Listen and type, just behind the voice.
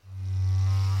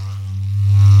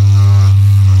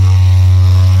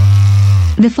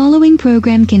The following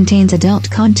program contains adult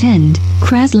content,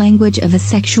 crass language of a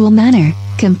sexual manner,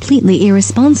 completely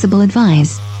irresponsible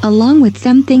advice, along with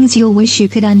some things you'll wish you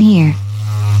could unhear.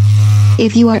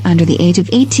 If you are under the age of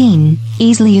 18,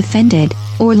 easily offended,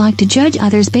 or like to judge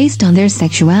others based on their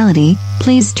sexuality,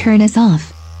 please turn us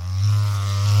off.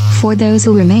 For those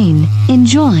who remain,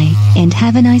 enjoy, and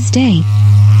have a nice day.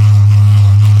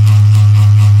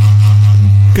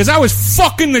 Because I was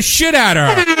fucking the shit out of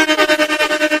her.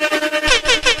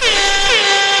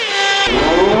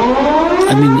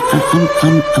 I mean,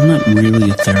 I'm not really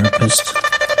a therapist.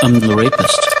 I'm the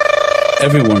rapist.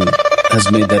 Everyone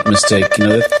has made that mistake. You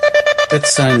know, that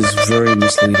sign is very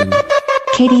misleading.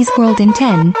 Katie's World in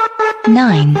 10,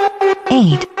 9,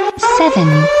 8,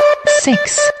 7,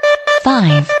 6,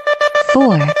 5,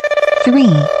 4, 3.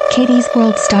 Katie's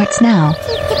World starts now.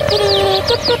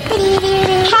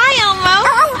 Hi, Elmo.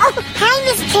 Hi,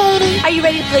 Miss Katie. Are you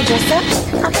ready to play dress up?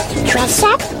 Dress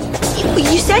up?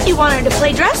 You said you wanted to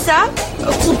play dress up.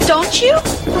 Well, don't you?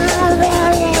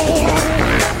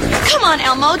 Come on,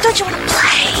 Elmo. Don't you want to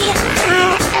play?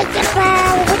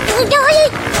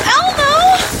 Elmo!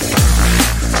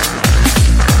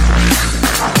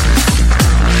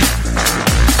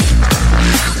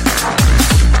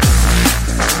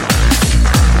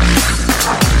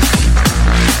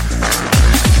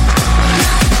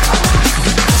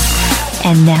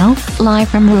 And now, live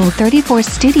from Rule 34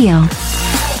 Studio,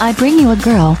 I bring you a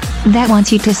girl that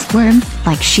wants you to squirm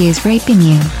like she is raping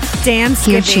you. Damn,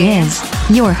 Skippy. Here she is,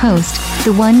 your host,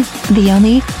 the one, the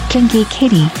only, Kinky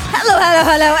Katie.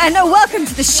 Hello, and welcome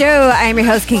to the show. I am your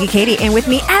host, Kinky Katie, and with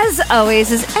me, as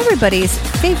always, is everybody's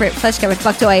favorite flesh-covered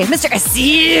fuck toy, Mr.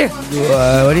 Asir.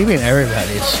 What do you mean,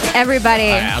 everybody's?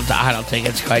 Everybody. I don't think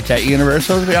it's quite that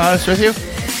universal, to be honest with you.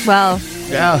 Well,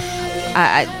 Yeah.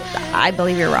 I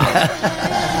believe you're wrong.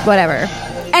 Whatever.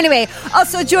 Anyway,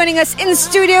 also joining us in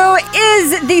studio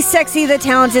is the sexy, the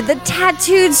talented, the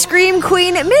tattooed scream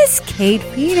queen, Miss Kate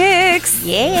Phoenix.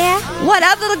 Yeah. What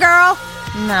up, little girl?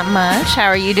 Not much. How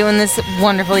are you doing this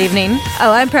wonderful evening?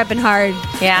 Oh, I'm prepping hard.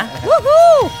 Yeah.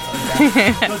 Woohoo!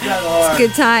 It's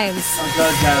good times.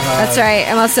 That's right.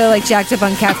 I'm also like jacked up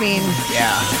on caffeine.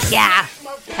 Yeah.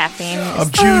 Caffeine. I'm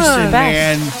juicing,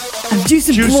 man. I'm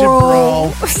juicing,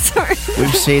 bro. Sorry.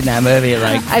 We've seen that movie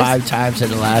like 5 times in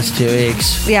the last 2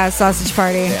 weeks. Yeah, Sausage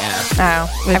Party. Yeah.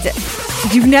 Oh.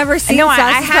 You've never seen No, Sausage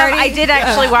I have. Party? I did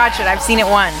actually watch it. I've seen it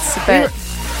once, but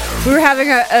We were having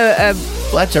a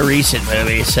Well, that's a recent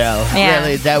movie, so Yeah.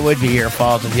 really, that would be your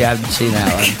fault if you haven't seen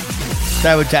that one.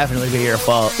 That would definitely be your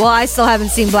fault. well, I still haven't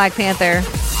seen Black Panther,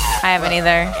 I haven't either.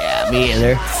 Yeah, me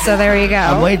either. so there you go.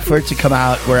 I'm waiting for it to come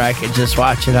out where I can just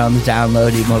watch it on the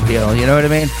downloading mobile. You know what I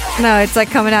mean? No, it's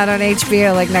like coming out on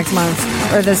HBO like next month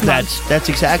or this month. That's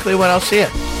exactly when I'll see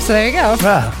it. So there you go.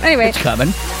 Ah, Anyway. it's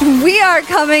coming. We are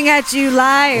coming at you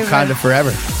live. Wakanda forever.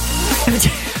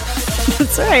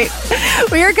 That's right.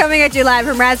 We are coming at you live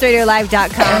from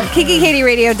RazRadioLive.com,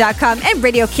 KinkyKatieRadio.com, and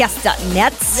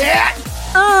RadioKiosks.net.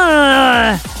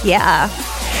 Yeah.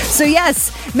 So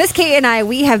yes, Miss Kate and I,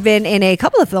 we have been in a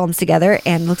couple of films together,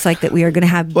 and looks like that we are going to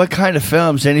have... What kind of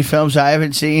films? Any films I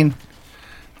haven't seen?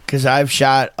 Because I've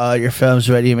shot all your films.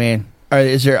 What do you mean? Or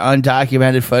is there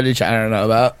undocumented footage I don't know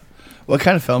about? What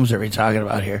kind of films are we talking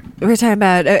about here? We're talking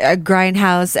about a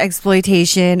grindhouse,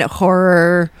 exploitation,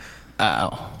 horror...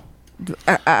 Oh.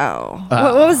 What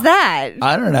was that?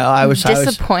 I don't know. I was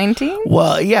Disappointing?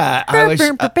 Well, yeah. I was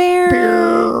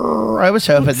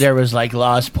hoping there was like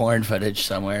lost porn footage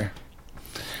somewhere.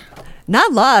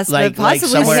 Not lost, Like but possibly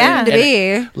somewhere soon to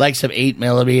be. Like some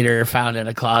 8mm found in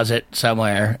a closet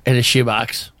somewhere in a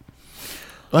shoebox.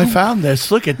 I found this.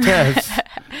 Look at this.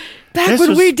 Back This when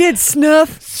was- we did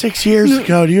snuff. 6 years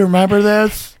ago. Do you remember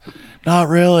this? Not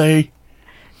really.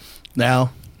 No.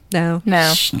 No.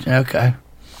 No. Okay.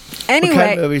 Anyway. What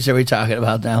kind of movies are we talking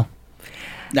about now?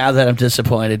 Now that I'm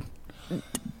disappointed.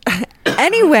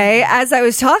 Anyway, as I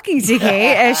was talking to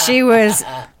Kate, as she was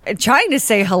trying to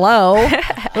say hello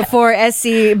before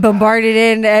SC bombarded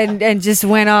in and just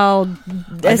went all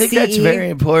I think that's very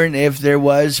important. If there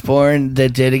was porn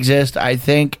that did exist, I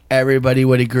think everybody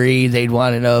would agree. They'd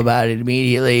want to know about it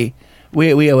immediately.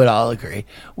 We would all agree.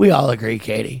 We all agree,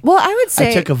 Katie. Well, I would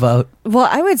say I took a vote. Well,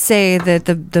 I would say that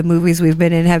the movies we've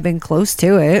been in have been close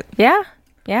to it. Yeah.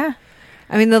 Yeah.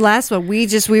 I mean, the last one we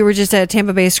were just at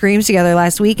Tampa Bay Screams together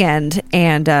last weekend,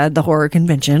 and the horror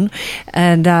convention,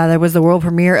 and there was the world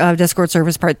premiere of Discord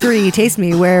Service Part 3, Taste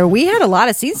Me, where we had a lot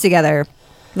of scenes together.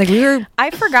 Like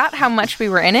I forgot how much we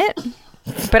were in it,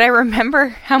 but I remember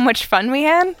how much fun we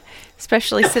had.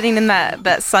 Especially sitting in that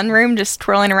sunroom, just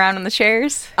twirling around in the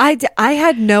chairs. I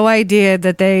had no idea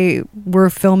that they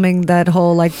were filming that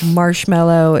whole like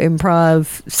marshmallow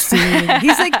improv scene.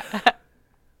 He's like,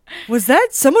 was that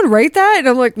someone write that? And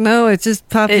I'm like, no, it just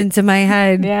popped into my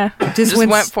head. Yeah. Just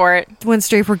went for it. Went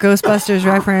straight for Ghostbusters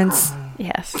reference.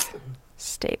 Yes.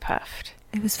 Stay puffed.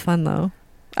 It was fun though.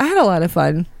 I had a lot of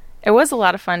fun. It was a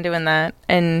lot of fun doing that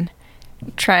and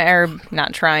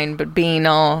being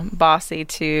all bossy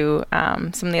to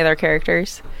some of the other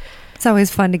characters. It's always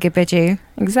fun to get bitchy.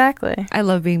 Exactly. I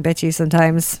love being bitchy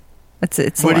sometimes.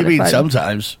 It's What do you mean fun.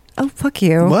 sometimes? Oh, fuck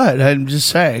you. What? I'm just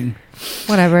saying.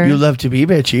 Whatever. You love to be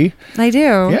bitchy. I do.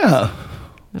 Yeah.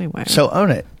 Anyway. So own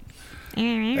it.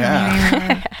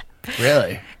 Yeah.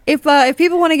 Really? If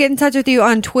people want to get in touch with you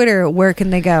on Twitter, where can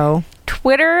they go?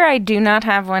 Twitter, I do not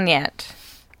have one yet,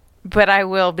 but I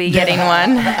will be getting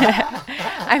one.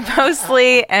 I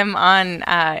mostly am on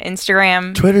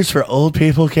Instagram. Twitter's for old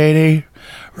people, Katie.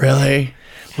 Really?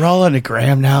 We're all on the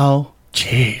gram now.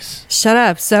 Jeez. Shut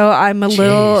up. So I'm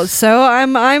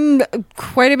I'm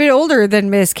quite a bit older than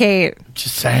Miss Kate.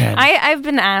 Just saying. I've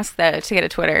been asked though to get a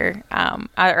Twitter,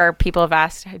 or people have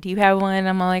asked, "Do you have one?"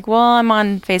 I'm like, "Well, I'm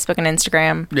on Facebook and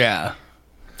Instagram." Yeah.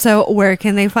 So where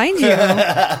can they find you?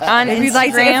 On if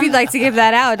Instagram. you'd like to give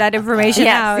that information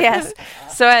out. Yes.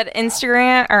 So at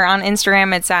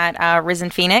Instagram it's at Risen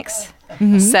Phoenix.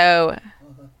 Mm-hmm. So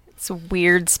it's a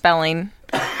weird spelling.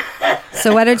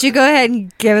 So why don't you go ahead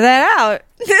and give that out?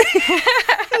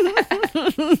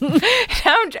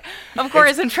 Of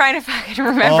course, I'm trying to fucking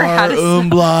remember how to.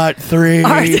 Umlaut 3.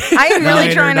 I'm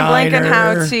really trying to blank on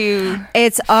how Niner. to.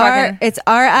 It's fucking-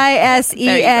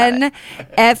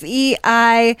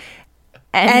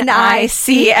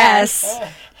 RISENFEINICS.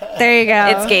 There you go.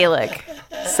 It's Gaelic.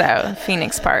 So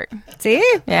Phoenix part. See?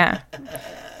 Yeah.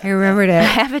 I remembered I it.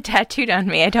 have it tattooed on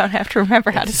me. I don't have to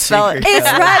remember how to spell it.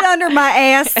 It's right under my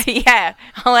ass. Yeah.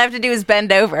 All I have to do is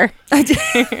bend over.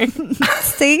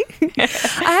 See? I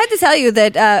had to tell you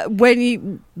that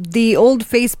the old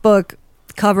Facebook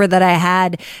cover that I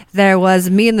had, there was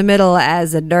me in the middle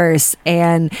as a nurse,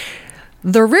 and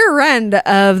the rear end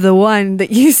of the one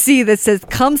that you see that says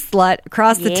 "cum slut"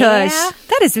 across the tush,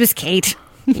 that is Miss Kate.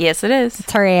 Yes, it is.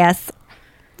 It's her ass.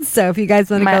 So if you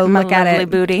guys want to go My look at lovely it,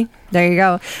 booty. there you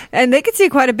go. And they could see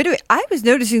quite a bit of it. I was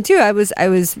noticing too. I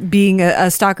was being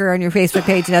a stalker on your Facebook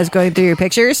page, and I was going through your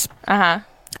pictures. I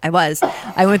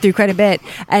went through quite a bit,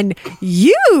 and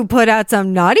you put out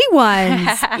some naughty ones.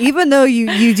 Even though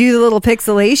you do the little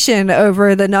pixelation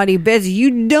over the naughty bits,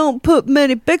 you don't put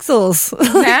many pixels.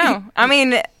 No. I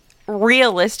mean,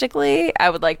 realistically, I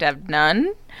would like to have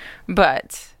none,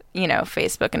 but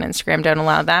Facebook and Instagram don't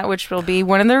allow that, which will be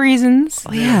one of the reasons.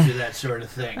 Oh, yeah. Do that sort of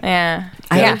thing. Yeah.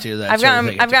 Do that I've sort of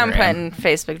thing at gotten the put gram. in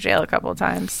Facebook jail a couple of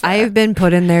times. So. I've been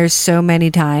put in there so many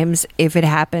times. If it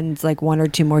happens like one or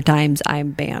two more times,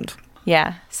 I'm banned.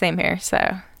 Yeah, same here.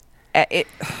 So It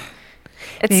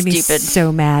it's made me stupid.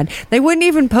 so mad. They wouldn't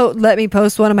even let me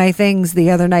post one of my things the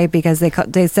other night because they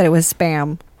said it was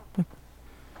spam.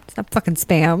 It's not fucking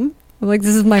spam. I'm like,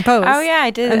 this is my post. Oh yeah, I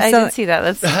did. I did see that.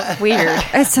 That's weird.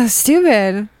 It's so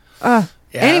stupid. Yeah.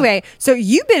 Anyway, so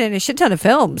you've been in a shit ton of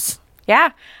films.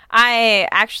 Yeah, I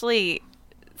actually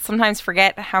sometimes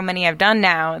forget how many I've done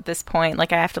now at this point.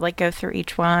 Like I have to go through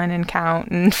each one and count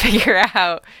and figure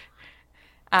out.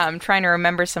 I'm trying to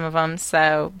remember some of them.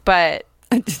 So, but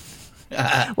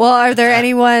Well, are there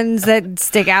any ones that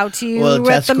stick out to you at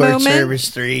Test the Court moment? Service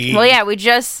 3. well, yeah, we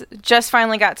just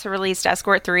finally got to release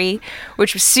Escort 3,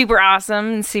 which was super awesome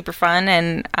and super fun,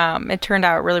 and it turned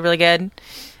out really, really good.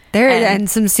 And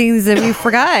some scenes that we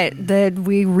forgot that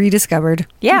we rediscovered.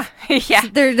 Yeah, yeah.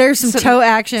 There's some toe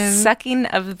action. Sucking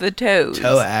of the toes.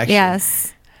 Toe action.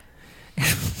 Yes.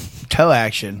 Toe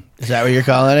action. Is that what you're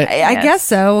calling it? I guess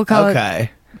so. We'll call it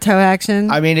toe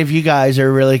action. I mean, if you guys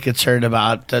are really concerned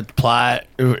about the plot,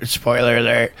 spoiler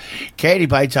alert, Katie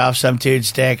bites off some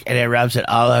dude's dick and it rubs it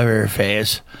all over her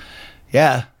face.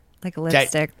 Yeah. Like a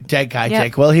lipstick. Dead guy Yep.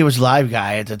 dick. Well, he was live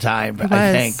guy at the time, but He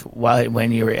I was. think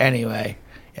when you were anyway.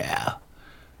 Yeah.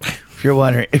 If you're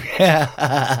wondering.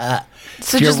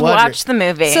 So You're just wondering- watch the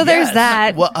movie. So there's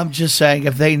that. Well, I'm just saying,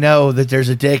 if they know that there's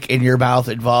a dick in your mouth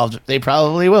involved, they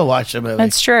probably will watch the movie.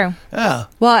 That's true. Yeah.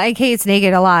 Well, and Kate's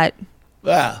naked a lot.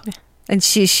 Yeah. And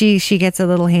she gets a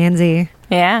little handsy.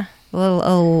 Yeah. A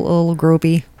little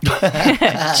gropey.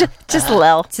 Just a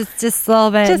little. Just a little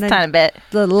bit. Just and a then tiny bit.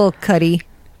 a little cutty.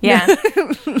 Yeah.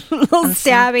 Little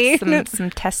stabby.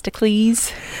 Some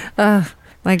testicles. Oh,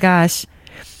 my gosh.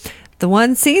 The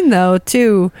one scene, though,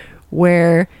 too,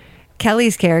 where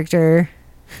Kelly's character,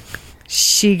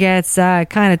 she gets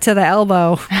kind of to the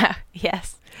elbow.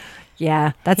 Yes.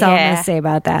 Yeah, that's all I'm Yeah. going to say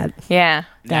about that. Yeah.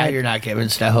 Now you're not giving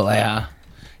stuff away, huh?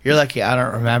 You're lucky I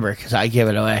don't remember because I give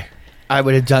it away. I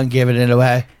would have done giving it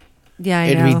away. Yeah, I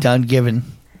It'd know. be done given.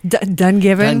 Done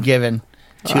given? Done given.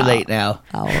 Too late now.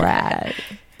 All right.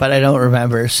 But I don't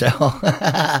remember, so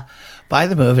buy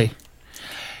the movie.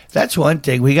 That's one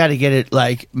thing. We got to get it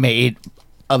like made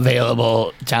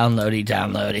available,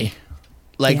 downloady.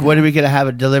 Like, Yeah. what are we gonna have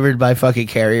it delivered by fucking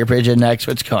carrier pigeon next?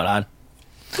 What's going on?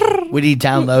 We need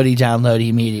downloady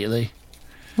immediately,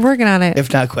 Working on it.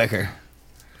 if not quicker.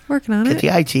 Working on Get it. the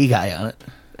IT guy on it.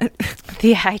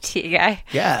 The IT guy.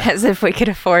 Yeah. As if we could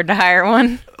afford to hire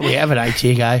one. We have an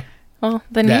IT guy. Well,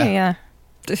 then Yeah.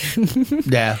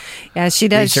 Yeah, Yeah, she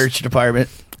does. research department,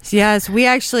 Yes, we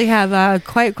actually have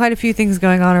quite a few things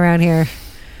going on around here.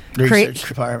 research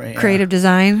department, yeah. Creative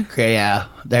design, Okay, yeah,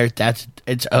 that's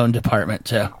its own department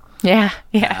too. Yeah.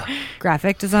 Yeah.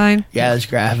 graphic design. Yeah, there's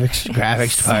graphics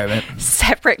department.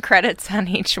 Separate credits on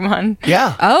each one.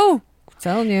 Yeah, Oh,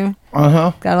 telling you,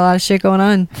 uh-huh. got a lot of shit going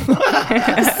on.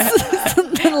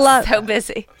 a lot, So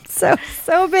busy.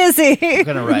 so busy. I'm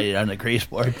gonna write it on the grease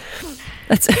board.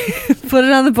 Let's put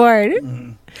it on the board.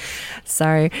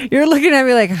 Sorry, you're looking at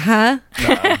me like, huh?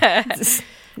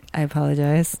 I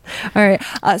apologize. All right.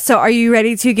 So, are you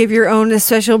ready to give your own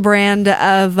special brand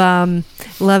of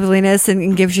loveliness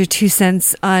and give your 2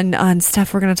 cents on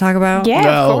stuff we're going to talk about? Yeah,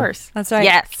 No. of course. That's right.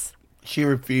 Yes. She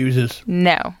refuses.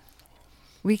 No.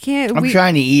 We can't. I'm we,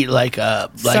 trying to eat like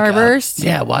a Starburst?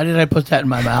 Yeah, why did I put that in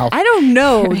my mouth? I don't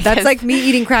know. That's Because- like me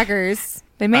eating crackers.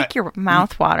 They make your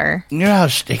mouth water. You know how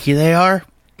sticky they are?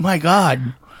 My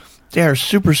God, they are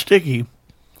super sticky.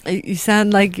 You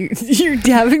sound like you're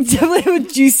having definitely a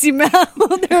juicy mouth.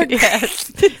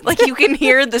 Yes. Like you can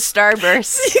hear the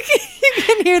starburst. You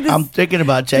can hear this. I'm thinking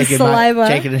about taking saliva.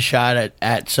 taking a shot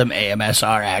at some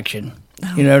AMSR action.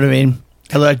 You know what I mean?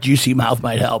 I thought juicy mouth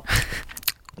might help.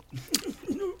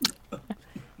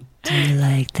 Do you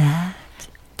like that?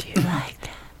 Do you like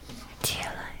that? Do you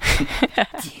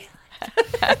like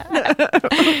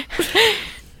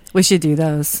We should do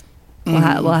those. We'll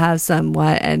have some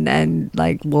and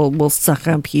like we'll suck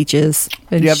on peaches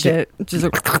and Yep. shit. Just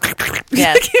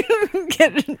Yes.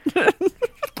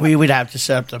 We would have to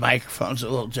set up the microphones a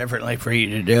little differently for you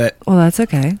to do it. well, that's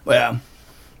okay. Well,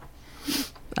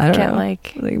 I don't Get, know. like-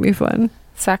 I think it'd be fun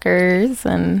Suckers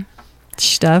and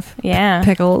stuff. yeah.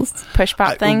 Pickles. Push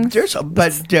pop things.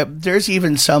 there's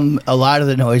even a lot of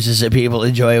the noises that people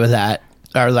enjoy with that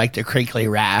are like the crinkly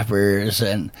wrappers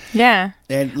and Yeah.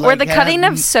 like, Or the cutting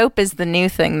of soap is the new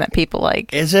thing that people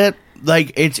like. Is it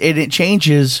like it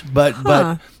changes, but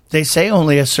they say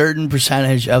only a certain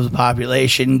percentage of the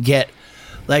population get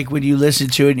like when you listen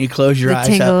to it and you close your The eyes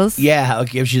tingles. up. Yeah, how it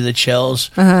gives you the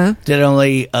chills. Uh-huh. That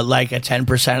only like a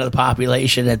 10% of the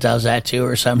population that does that too,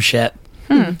 or some shit.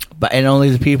 But and only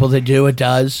the people that do it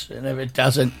does, and if it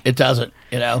doesn't, it doesn't.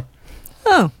 You know.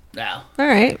 Oh, No. all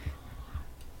right.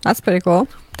 That's pretty cool.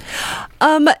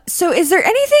 So is there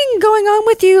anything going on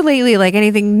with you lately? Like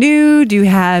anything new? Do you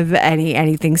have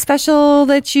anything special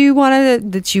that you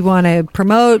wanna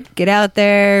promote? Get out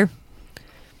there.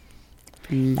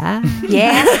 Blah.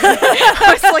 Yeah. I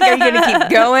was like, are you going to keep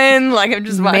going? Like, I'm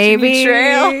just watching Maybe you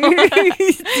trail.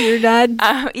 you're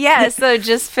not Yeah, so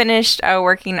just finished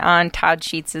working on Todd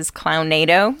Sheets'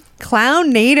 Clownado.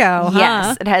 Clownado, huh?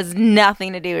 Yes, it has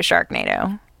nothing to do with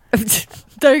Sharknado.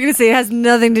 They're gonna say it has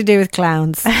nothing to do with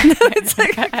clowns.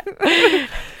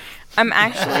 I'm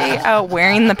actually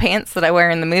wearing the pants that I wear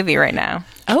in the movie right now.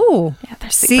 Oh, Yeah, they're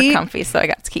super See? comfy, so I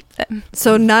got to keep them.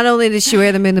 so not only did she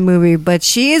wear them in the movie, but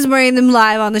she is wearing them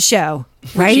live on the show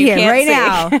right you here, can't right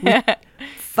now.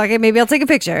 Fuck it, maybe I'll take a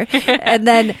picture, and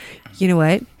then you know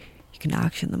what? You can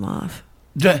auction them off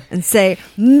and say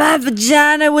my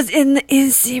vagina was in the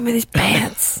inseam of these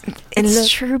pants. And It's look,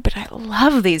 true, but I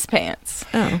love these pants.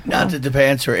 oh, Not that the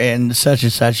pants are in such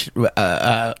and such.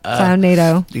 Clownado. I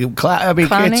mean,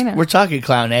 Clownado. we're talking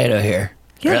Clownado here.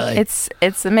 Yeah, really. It's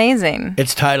amazing.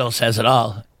 Its title says it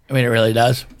all. I mean, it really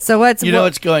does. So what's You know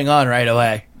what's going on right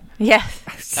away.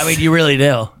 Yes. I mean, you really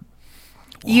do.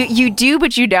 You do,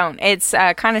 but you don't. It's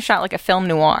kind of shot like a film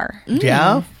noir.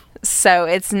 Yeah? So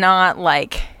it's not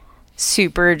like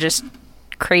super just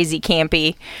crazy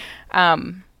campy.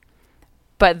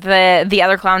 But the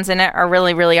other clowns in it are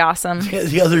really, really awesome. Yeah,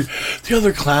 the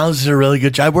other clowns did a really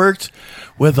good job. I worked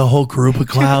with a whole group of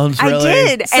clowns, really. I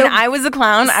did. And I was a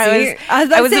clown. I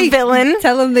was a villain.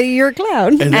 Tell them that you're a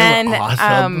clown. And they And were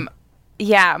awesome.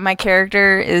 yeah, my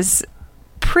character is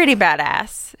pretty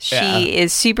badass. She Yeah.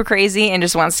 is super crazy and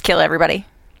just wants to kill everybody.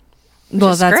 Well,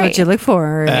 is that's great. what you look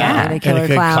for in a And killer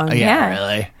good clown. yeah, Yeah.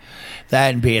 really.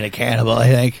 That and being a cannibal, I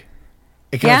think.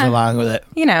 It goes along with it.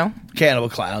 You know. Cannibal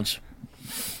clowns.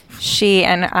 She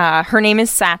and her name is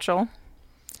Satchel.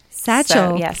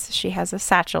 Satchel. So, yes, she has a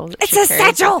satchel. That It's she a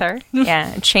carries satchel! with her.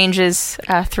 Yeah, it changes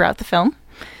throughout the film.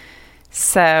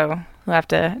 So we'll have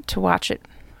to watch it.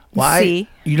 Why? See.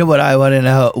 You know what I want to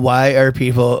know? Why are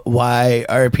people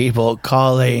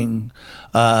calling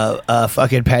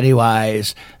fucking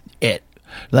Pennywise it?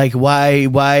 Like,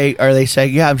 why are they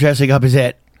saying, yeah, I'm dressing up as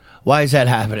it? Why is that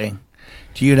happening?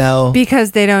 Do you know?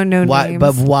 Because they don't know Why? names.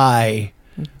 But why?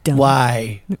 Dumb.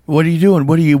 Why? What are you doing?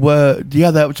 What are you?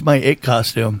 Yeah, that was my it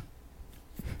costume.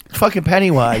 It's fucking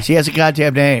Pennywise. He has a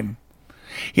goddamn name.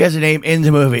 He has a name in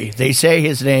the movie. They say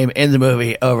his name in the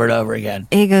movie over and over again.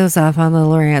 He goes off on the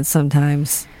rant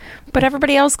sometimes. But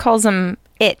everybody else calls him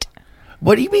it.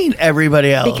 What do you mean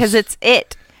everybody else? Because it's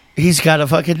it. He's got a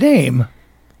fucking name.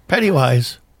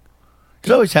 Pennywise.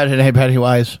 He's always had a name,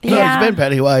 Pennywise. He's Yeah. always been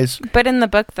Pennywise. But in the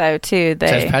book, though, too, It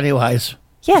says they... Pennywise.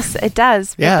 Yes, it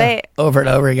does. But Yeah, over and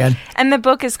over again. And the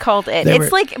book is called It. They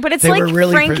It's were- like they were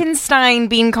really Frankenstein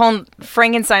being called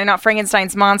Frankenstein, not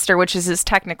Frankenstein's monster, which is his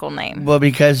technical name. Well,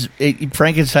 because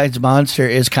Frankenstein's monster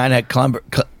is kind of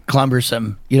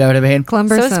cumbersome. You know what I mean? So is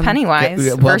Clumbersome. Pennywise.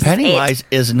 Well, versus Pennywise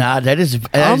It. is not. That is.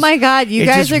 Oh my God, you it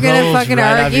guys just are going to rolls fucking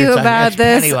right off argue your tongue. about That's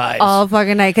this Pennywise. all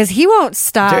fucking night because he won't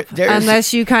stop There's-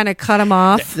 unless you kind of cut him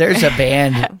off. There's a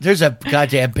band. There's a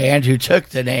goddamn band who took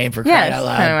the name for crying Yes, out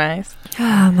loud Pennywise.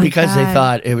 Oh my because they God.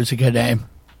 thought it was a good name.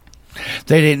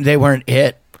 They didn't. They weren't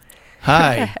it.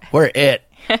 Hi, we're it.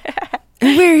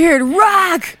 We're here to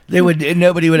rock.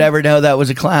 Nobody would ever know that was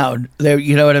a clown.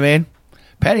 You know what I mean?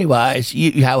 Pennywise.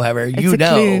 However, a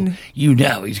clown. you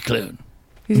know he's a clown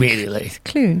immediately,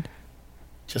 Clune.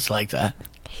 just like that.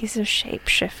 He's a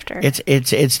shapeshifter.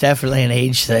 It's definitely an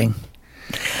age thing.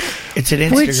 It's an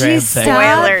Would you Instagram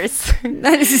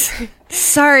thing. Spoilers.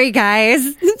 Sorry,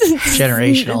 guys.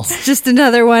 Generational. It's just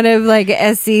another one of like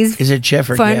SC's Is it Jeff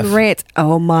or fun Gif? rant.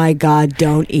 Oh my God!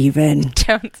 Don't even.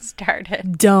 Don't start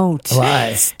it. Don't.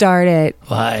 Why? Start it.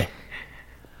 Why?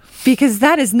 Because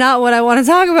that is not what I want to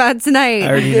talk about tonight. I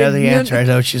already know the answer. I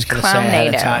know what she's going to say ahead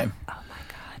of Clownado. time.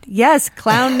 Yes,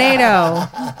 Clown NATO.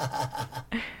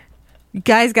 You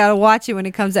guys got to watch it when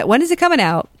it comes out. When is it coming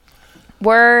out?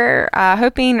 We're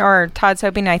hoping, or Todd's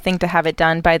hoping, I think, to have it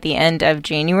done by the end of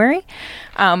January.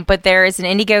 But there is an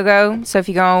Indiegogo. So if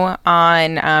you go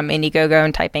on Indiegogo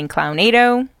and type in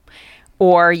Clownado,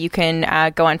 or you can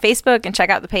go on Facebook and check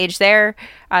out the page there.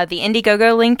 The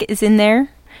Indiegogo link is in there.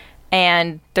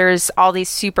 And there's all these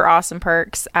super awesome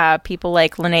perks. People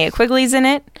like Linnea Quigley's in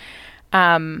it.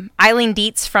 Eileen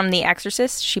Dietz from The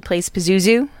Exorcist. She plays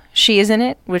Pazuzu. She is in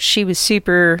it, which she was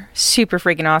super, super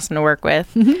freaking awesome to work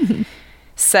with.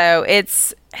 So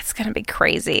it's gonna be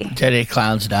crazy. Did any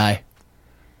clowns die?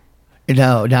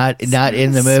 No, not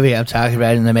in the movie. I'm talking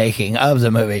about in the making of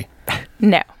the movie.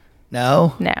 No,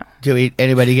 No? no,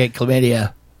 Anybody get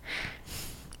chlamydia?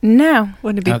 no.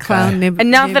 Wouldn't it be Okay. Clown And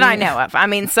not that I know of. I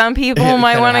mean, some people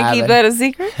might Could want to happen. keep that a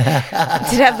secret. Did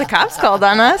have the cops called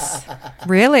on us?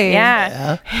 Really?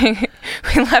 Yeah.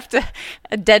 We left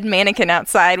a dead mannequin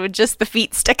outside with just the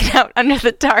feet sticking out under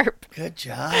the tarp. Good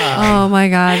job. Oh my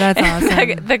God, that's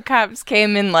awesome. The cops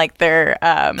came in like their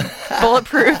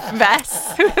bulletproof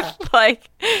vests with like,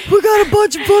 We got a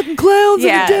bunch of fucking clowns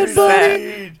Yeah, and a dead so-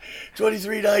 body.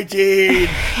 2319.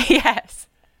 yes.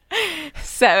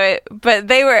 So, but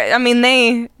they were. I mean,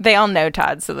 they all know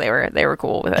Todd, so they were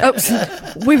cool with it.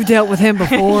 Oh, we've dealt with him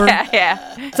before.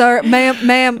 Yeah. Sorry,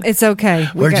 ma'am, it's okay.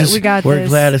 We got we're this.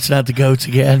 glad it's not the goats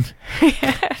again.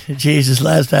 Jesus,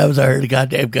 last time I heard a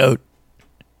goddamn goat.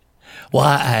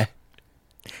 Why?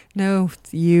 No,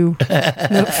 it's you.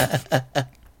 No.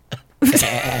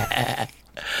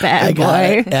 Bad I got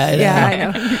boy. it. Yeah, I know. Yeah, I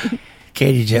know.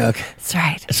 Katie joke. That's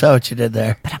right. I saw what you did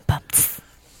there. But I'm pumped.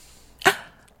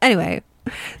 Anyway,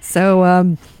 so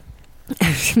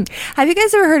have you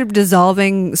guys ever heard of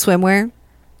dissolving swimwear?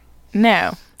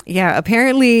 No. Yeah,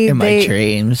 apparently In my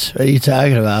dreams. What are you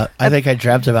talking about? I think I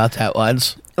dreamt about that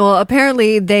once. Well,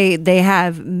 apparently they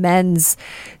have men's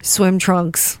swim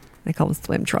trunks. They call them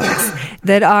swim trunks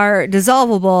that are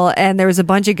dissolvable. And there was a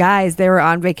bunch of guys. They were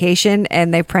on vacation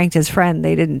and they pranked his friend.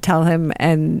 They didn't tell him,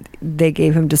 and they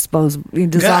gave him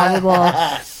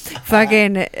dissolvable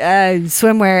fucking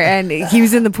swimwear. And he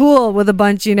was in the pool with a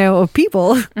bunch, of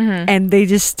people, and they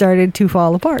just started to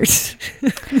fall apart.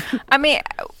 I mean,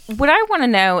 what I want to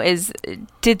know is,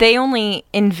 did they only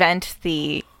invent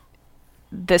the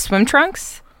swim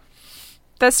trunks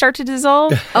that start to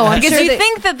dissolve? Oh, I'm because sure you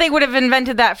think that they would have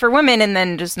invented that for women and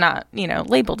then just not,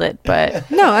 labeled it. But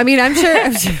No, I mean, I'm sure.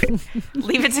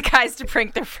 leave it to guys to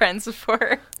prank their friends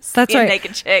before That's seeing right.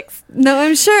 naked chicks. No,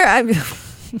 I'm sure.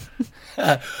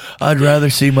 I'd rather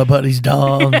see my buddy's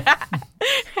dong.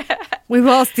 We've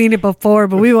all seen it before,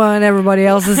 but we want everybody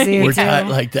else to see We're it too. not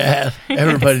like that.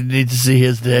 Everybody needs to see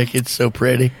his dick. It's so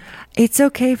pretty. It's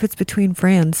okay if it's between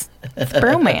friends. It's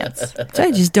bromance. So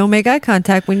just don't make eye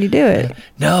contact when you do it.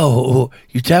 No,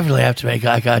 you definitely have to make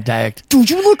eye contact. Don't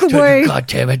you look away. God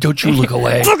damn it, don't you look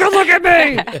away. Look at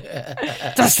me.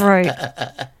 That's right.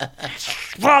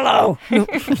 Follow. Don't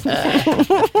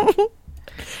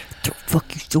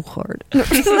fuck you so hard.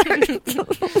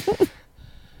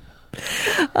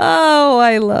 Oh,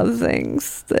 I love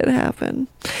things that happen.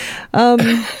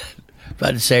 About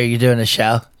to say, are you doing a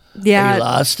show? Yeah. Are you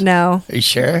lost? No. Are you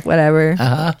sure? Whatever.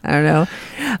 Uh-huh. I don't know.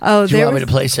 Oh, Do you want me to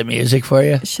play some music for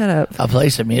you? Shut up. I'll play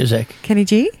some music. Kenny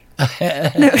G? No.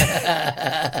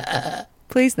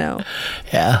 Please no.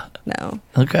 Yeah. No.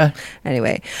 Okay.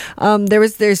 Anyway,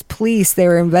 there's police. They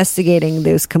were investigating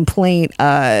this complaint.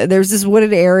 There's this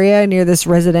wooded area near this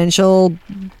residential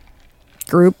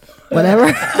group, whatever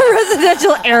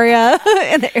residential area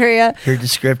in the area. Your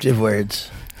descriptive words.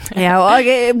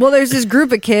 Yeah. Well, there's this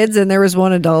group of kids, and there was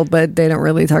one adult, but they don't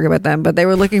really talk about them. But they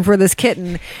were looking for this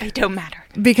kitten. It don't matter.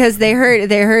 Because they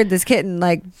heard this kitten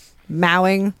like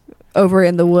mowing over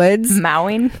in the woods.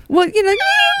 Mowing? Well,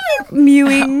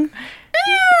 mewing.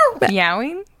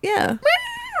 Meowing? Yeah.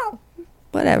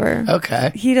 Whatever.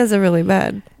 Okay. He does it really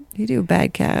bad. You do a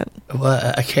bad cat.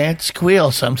 Well, I can't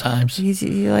squeal sometimes.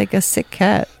 You're like a sick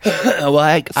cat. Well,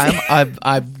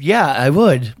 I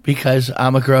would, because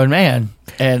I'm a grown man,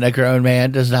 and a grown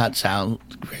man does not sound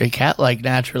very cat-like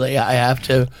naturally. I have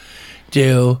to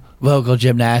do vocal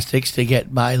gymnastics to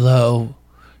get my low,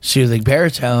 soothing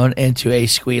baritone into a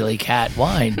squealy cat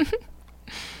whine.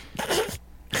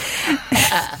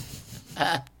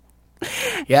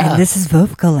 Yeah. And this is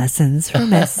vocal lessons from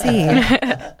SC.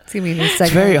 It's gonna be a new It's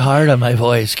segment. very hard on my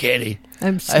voice, Katie. I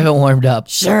I'm haven't warmed up.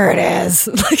 sure it is.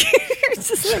 Like you're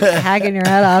just like hagging your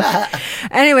head off.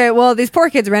 Anyway, well, these poor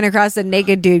kids ran across a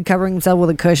naked dude covering himself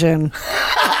with a cushion.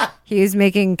 He was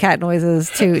making cat noises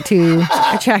to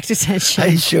attract attention.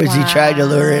 Was he trying to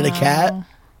lure in a cat?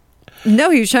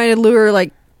 No, he was trying to lure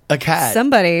like A cat?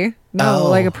 somebody. No, Oh.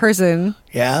 like a person.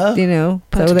 Yeah? So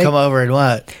they Come over and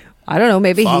what? I don't know.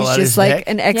 Maybe Fall he's on just his like dick?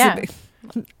 an Yeah. exhibit.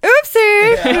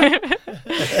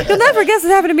 Oopsie! You'll never guess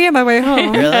what happened to me on my way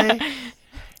home. Really?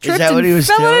 Is Tripped that what and he was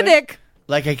fell on a doing? dick.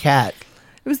 Like a cat?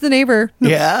 It was the neighbor.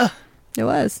 Yeah? It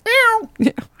was.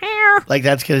 Like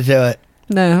that's going to do it.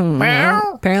 No.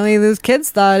 Apparently, those kids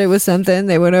thought it was something.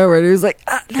 They went over and he was like,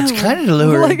 no. It's kind of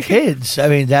luring Like- kids. I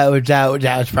mean, that was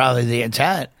probably the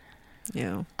intent.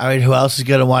 Yeah. I mean, who else is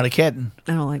going to want a kitten?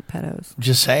 I don't like pedos. I'm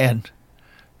just saying.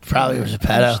 Probably was a Push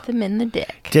pedo. them in the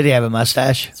dick. Did he have a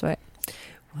mustache? That's right.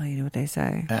 Well, you know what they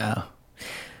say. No.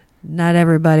 Not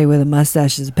everybody with a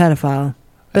mustache is a pedophile,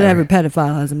 but every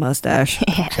pedophile has a mustache.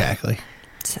 Exactly.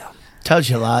 So, Tells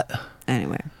you a lot.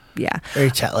 anyway, yeah.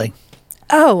 Very telling.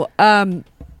 Oh, I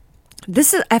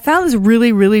found this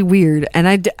really, really weird, and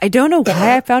I don't know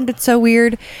why I found it so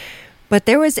weird, but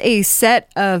there was a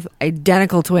set of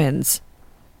identical twins,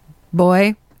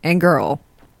 boy and girl.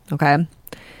 Okay,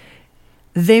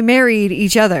 they married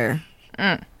each other,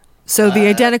 so the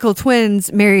identical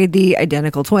twins married the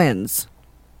identical twins.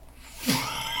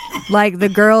 Like the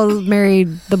girl married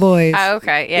the boys. Oh,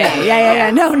 okay. Yeah.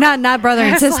 Yeah. No, not brother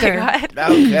and I was like, sister. what?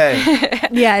 Okay.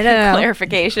 Yeah, no.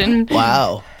 Clarification.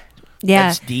 Wow. Yeah,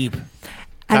 That's deep.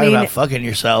 I Talk mean, about fucking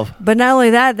yourself. but not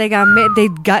only that, they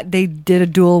did a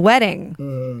dual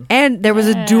wedding, and there was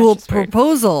a dual that's weird.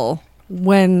 proposal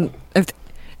when if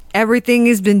everything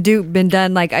has been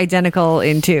done like identical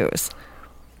in twos.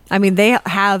 I mean,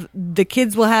 the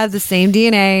kids will have the same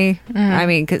DNA. I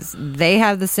mean, because they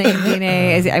have the same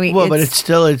DNA. Well, but it's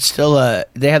still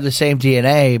they have the same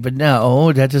DNA, but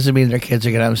no, that doesn't mean their kids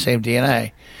are gonna have the same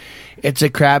DNA. It's a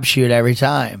crapshoot every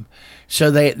time. So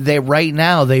they right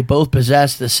now they both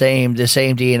possess the same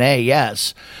DNA,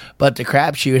 yes, but the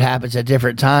crapshoot happens at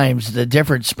different times. The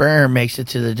different sperm makes it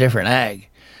to the different egg.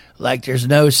 Like there's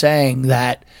no saying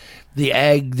that the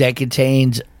egg that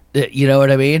contains, you know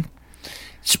what I mean?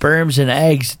 Sperms and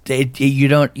eggs, you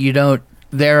don't.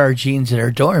 There are genes that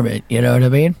are dormant. You know what I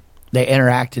mean? They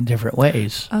interact in different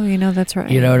ways. Oh, that's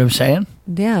right. You know what I'm saying?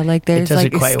 Yeah, like there's doesn't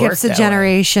like it quite work skips a that way.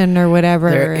 generation or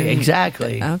whatever.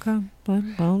 Exactly. Okay.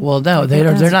 Well, no, they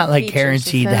don't. They're not like Features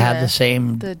guaranteed to within have the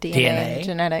same The DNA, DNA.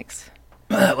 genetics.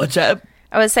 What's that?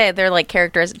 I would say they're like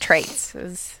characteristic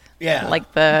traits. Yeah.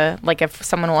 Like if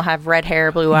someone will have red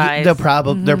hair, blue eyes. They're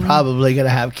probably going to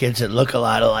have kids that look a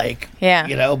lot alike.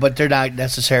 Yeah. But they're not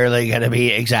necessarily going to be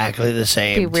exactly the It'd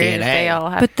same be weird DNA. if they all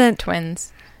have But then-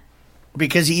 twins.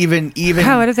 Because even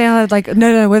What if they all had like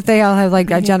no? What if they all have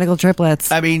like identical triplets?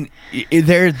 I mean,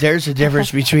 there's a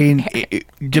difference between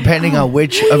depending on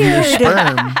which of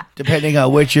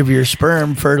your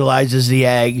sperm fertilizes the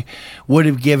egg would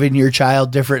have given your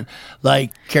child different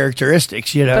like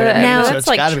characteristics. You know, But Now- that's it's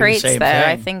gotta like be the traits, though. same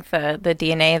I thing. think the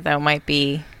DNA though might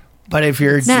be. But if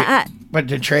you're, Nah, but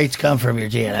the traits come from your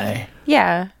DNA.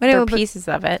 Yeah, But they're anyway, but- pieces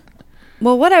of it.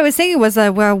 Well, what I was saying was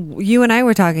that you and I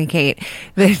were talking, Kate.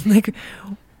 That, like,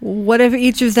 what if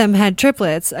each of them had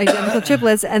triplets, identical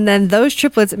triplets, and then those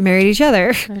triplets married each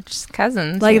other? They're just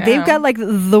cousins. Like you they've know. got like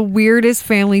the weirdest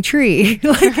family tree.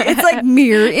 Like it's like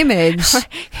mirror image.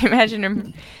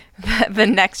 Imagine the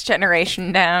next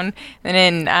generation down, and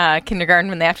in kindergarten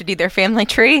when they have to do their family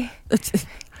tree.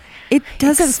 It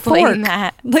doesn't Explain fork.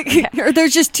 that. Like or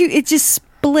there's just two. It just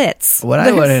splits. What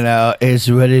I want to know is,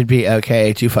 would it be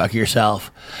okay to fuck yourself?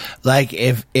 Like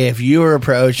if you were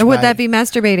approached, Or would by- that be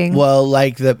masturbating? Well,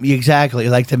 like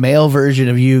the male version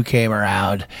of you came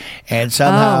around, and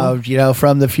somehow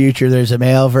from the future there's a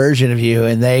male version of you,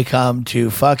 and they come to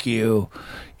fuck you.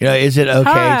 Is it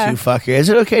okay to fuck you? Is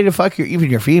it okay to fuck even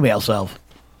your female self?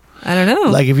 I don't know.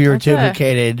 Like if you were That's a-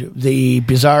 duplicated, the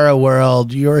Bizarro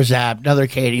world, your Zap, another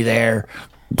Katie there.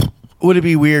 Would it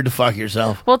be weird to fuck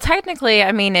yourself? Well, technically,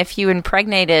 I mean, if you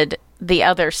impregnated the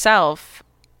other self,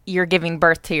 you're giving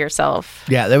birth to yourself.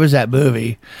 Yeah, there was that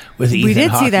movie with Ethan we did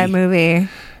Hawke. see that movie.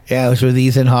 Yeah, it was with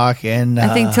Ethan Hawke and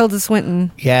I think Tilda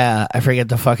Swinton. yeah, I forget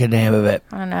the fucking name of it.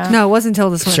 I don't know. No, it wasn't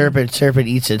Tilda Swinton. Serpent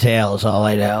eats a tail is all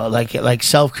I know. Like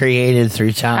self-created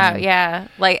through time. Oh yeah,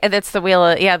 like that's the wheel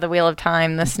of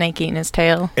time. The snake eating his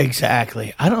tail.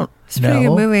 Exactly. I don't It's a know. pretty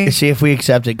good movie. See, if we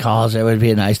accepted calls, it would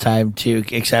be a nice time to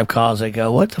accept calls that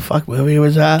go, "What the fuck movie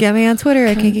was that?" Get me on Twitter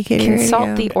at Kinky Katie Consult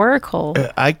Radio. the oracle.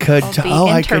 I could. All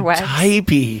the I could interwebs.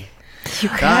 typey. You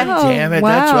God Oh, damn it!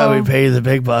 That's wow. why we pay the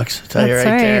big bucks. I'll tell you That's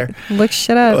right, right. there. Look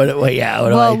shit up. What do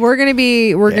Well, we're gonna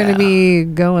be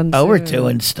going. Oh, we're soon.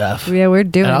 doing stuff. Yeah, we're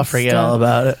doing. And I'll forget stuff. all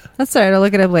about it. That's all right. I'll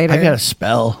look it up later. I gotta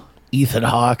spell Ethan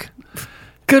Hawke.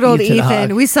 Good old Ethan Ethan.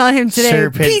 Hawke. We saw him today.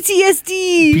 Serpent.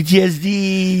 PTSD.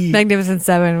 PTSD. Magnificent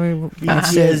Seven. We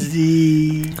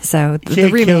PTSD. so the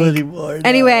Can't remake. kill anymore. no.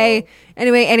 Anyway.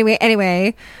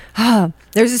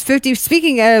 There's this 50.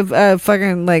 Speaking of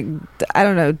fucking like I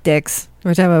don't know dicks.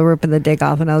 We're talking about ripping the dick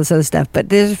off and all this other stuff. But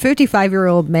there's a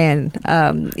 55-year-old man.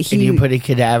 Can you put a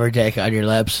cadaver dick on your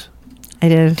lips? I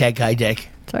did. Dead guy dick.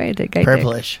 Sorry, I did. Guy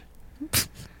Purplish. dick.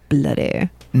 Bloody.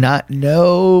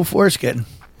 No foreskin.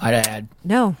 I'd add.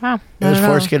 No. Wow. It was Not at all.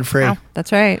 foreskin free. Wow.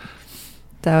 That's right.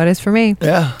 That's how it is for me.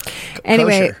 Yeah.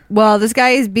 Anyway, Kosher. well, this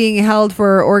guy is being held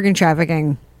for organ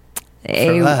trafficking.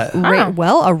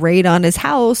 what? A raid on his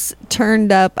house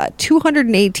turned up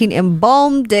 218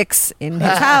 embalmed dicks in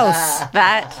his house.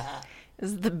 That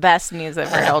is the best news I've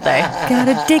heard all day. Got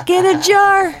a dick in a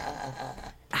jar.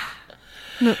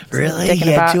 Really? Dick in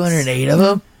He a had box. 208 of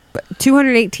them?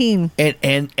 218.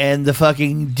 And the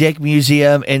fucking dick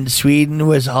museum in Sweden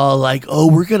was all like,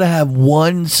 "Oh, we're gonna have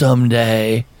one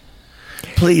someday."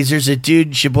 Please, there's a dude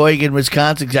in Sheboygan,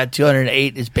 Wisconsin, got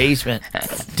 208 in his basement.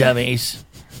 Dummies.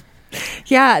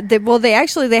 Yeah.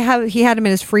 He had him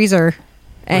in his freezer,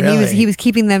 and Really? he was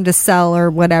keeping them to sell or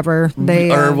whatever.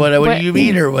 They Or what what- do you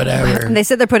mean, or whatever? They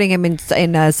said they're putting him in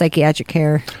psychiatric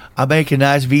care. I make a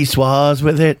nice visoise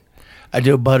with it. I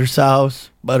do butter sauce,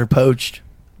 butter poached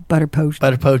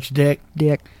dick.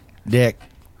 Dick.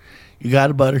 You got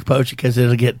to butter poach it because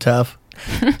it'll get tough.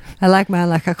 I like mine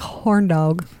like a corn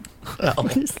dog. Oh,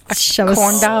 Shove a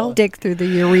Corn dog? stick through the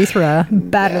urethra.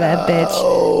 Batter that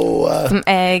bitch. Some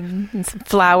egg and some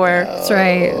flour. That's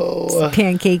right. It's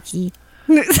pancakey.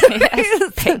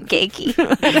 Pancakey.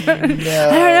 I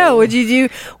don't know. Would you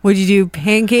do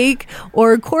pancake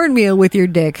or cornmeal with your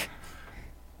dick?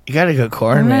 you got to go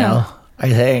cornmeal, I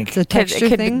think. It's a texture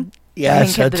could- thing. Yeah, I mean,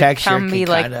 so could the texture cum can be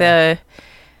like kinda-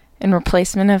 in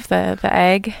replacement of the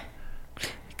egg?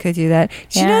 Could do that.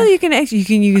 Do you Yeah. know you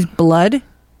can use blood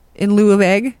in lieu of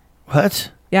egg?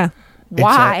 What? Yeah.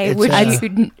 Why would it's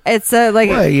you? It's like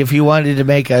Well, if you wanted to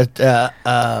make a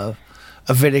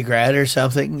vinaigrette or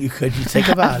something, you could just think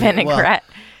about it. Vinaigrette.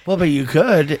 Well, but you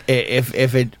could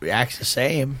if it acts the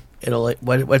same. It'll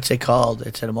what's it called?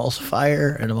 It's an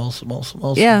emulsifier, an emulsion,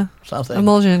 yeah, something.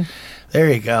 emulsion. There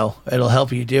you go. It'll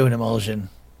help you do an emulsion,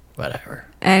 whatever.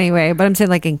 Anyway, but I'm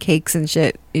saying like in cakes and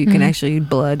shit, you can actually use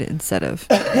blood instead of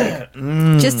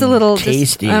just a little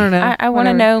tasty. I don't know. I want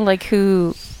to Whatever. know like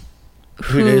who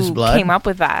does blood? came up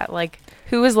with that. Like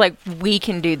who was like, we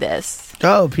can do this.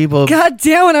 Oh, people. God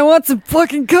damn it! I want some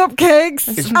fucking cupcakes.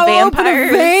 Some I'll open a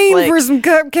vampires, vein like, for some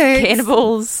cupcakes.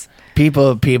 Cannibals.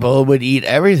 People would eat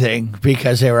everything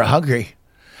because they were hungry.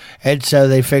 And so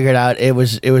they figured out it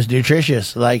was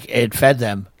nutritious, like it fed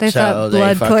them. They so thought they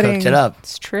blood pudding cooked it up.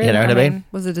 It's true. You know what I mean?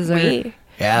 was a dessert.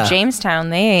 Yeah. Jamestown,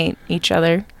 they ate each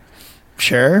other.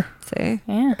 Sure. See?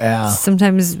 Yeah. Yeah.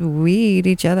 Sometimes we eat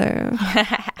each other.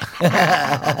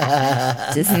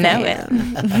 Just Know it.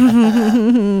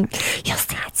 You'll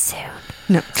see it soon.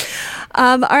 No.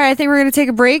 All right, I think we're going to take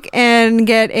a break and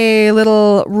get a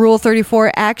little Rule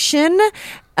 34 action.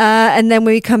 And then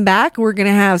when we come back, we're going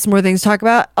to have some more things to talk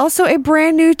about. Also, a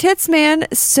brand new Tits Man.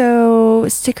 So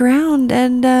stick around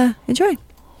and enjoy.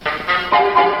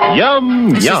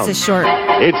 Yum, It's yum. just a short.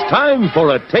 It's time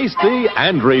for a tasty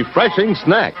and refreshing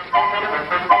snack.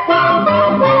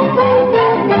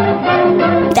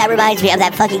 That reminds me of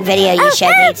that fucking video you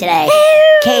showed me today.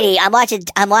 Katie, I'm watching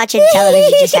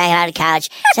television, just hanging on the couch.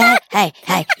 So, hey,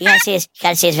 you gotta see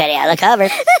this video. I look over.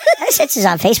 This is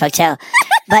on Facebook too.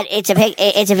 But it's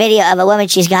a video of a woman.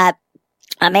 She's got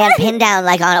a man pinned down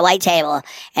like on a white table,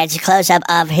 and it's a close up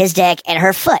of his dick and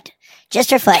her foot.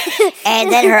 Just her foot.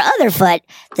 And then her other foot,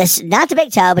 not the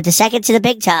big toe, but the second to the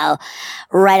big toe,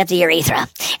 right up the urethra.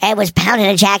 And was pounding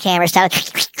a jackhammer style.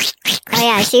 Oh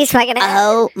yeah, she's fucking.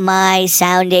 Oh my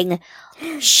sounding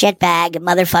shitbag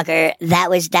motherfucker. That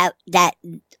was that.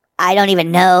 I don't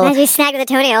even know. As you snag with a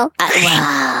toenail.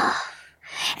 Wow.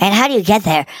 And how do you get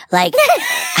there? Like,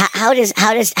 how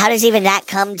does even that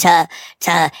come to,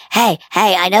 hey,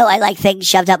 I know I like things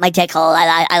shoved up my dick hole.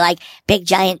 I like big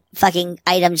giant fucking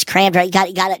items crammed right.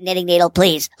 You got a knitting needle,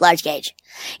 please. Large gauge.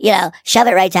 You know, shove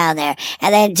it right down there.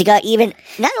 And then to go even,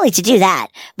 not only to do that,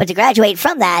 but to graduate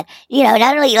from that, you know,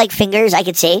 not only like fingers I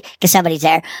could see, cause somebody's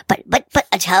there, but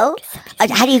a toe?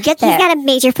 How do you get there? He's got a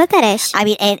major foot fetish. I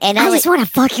mean, and I just want to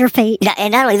fuck your feet.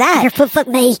 And not only that, your foot fuck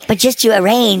me. but just to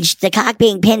arrange the cock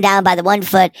being pinned down by the one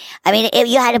foot. I mean, if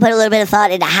you had to put a little bit of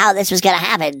thought into how this was going to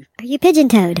happen. Are you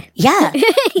pigeon-toed? Yeah.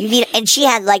 You need, and she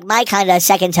had like my kind of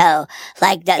second toe,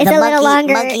 like the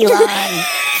monkey long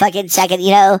fucking second,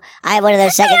 you know, I have one of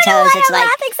those second toes. It's like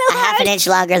a half an inch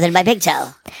longer than my big toe.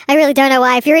 I really don't know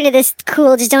why. If you're into this,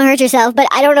 cool, just don't hurt yourself. But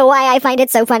I don't know why I find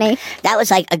it so funny. That was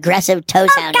like aggressive toe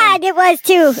sounding. Oh God, it was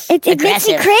too. It makes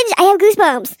me cringe. I have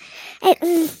goosebumps.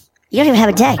 You don't even have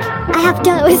a dick. I have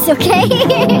toes, okay?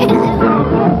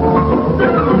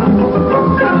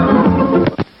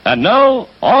 And now,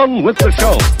 on with the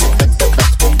show.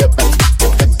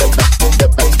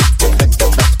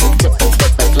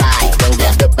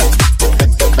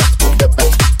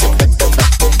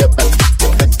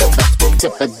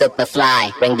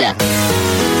 Fly, ring the.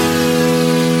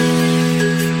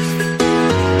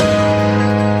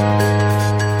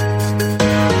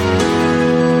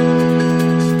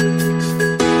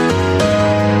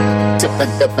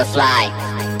 Super fly.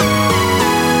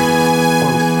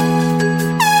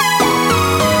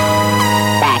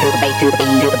 Back to the base, to the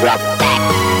beat, to the drop.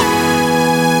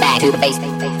 Back to the base. Back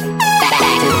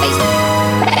to the base.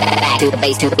 Back to the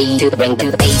base, to the beat, to the bring,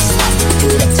 to the base, up to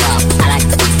the top. I like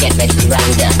the beat, get ready to run.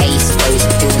 The bass goes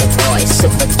to the voice,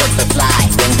 super fly.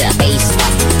 Bring the bass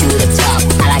up to the top.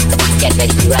 I like the beat, get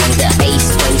ready to run. The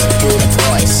bass goes to the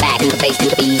voice, back to the base, to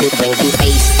the beat, to the bring, to the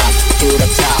bass up to the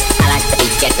top. I like the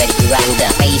beat, get ready to run. The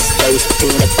bass goes to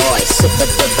the voice, super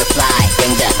fly.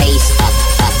 Bring the bass up,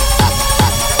 up, up,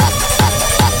 up, up, up,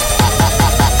 up, up, up, up,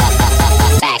 up, up, up,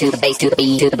 up, back to the base, to the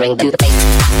beat, to the bring, to the bass.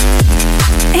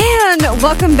 And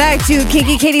welcome back to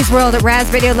Kinky Katie's World at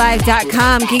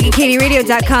RazRadioLive.com,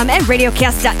 KinkyKatieRadio.com, and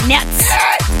RadioCast.net.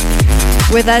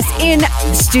 With us in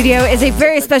studio is a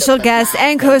very special guest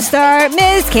and co-star,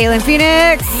 Ms. Caitlin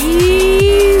Phoenix.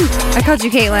 I called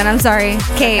you Caitlin. I'm sorry,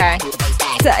 Kate. Okay.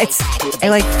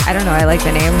 I don't know. I like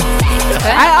the name.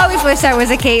 I always wish I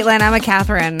was a Caitlin. I'm a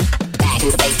Catherine.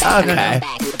 Okay.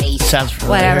 Sounds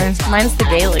familiar. Whatever. Mine's the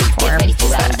Gaelic form.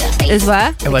 Is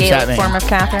what? And what's that Gaelic mean? form of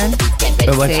Catherine.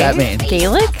 But what's that mean?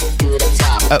 Gaelic?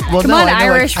 Well, Come no, on, I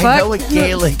know Irish I know what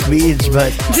Gaelic means,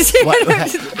 but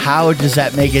how does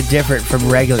that make it different from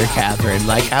regular Catherine?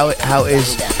 Like, how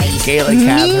is Gaelic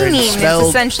Catherine Meaning, it's spelled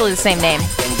essentially the same name.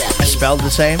 the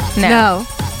same? No.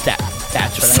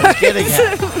 That's what I was getting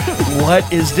at.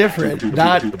 What is different?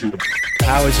 Not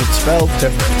how is it spelled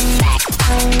different?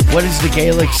 What is the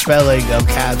Gaelic spelling of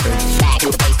Catherine?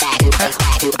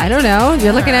 I don't know.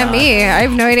 You're looking at me. I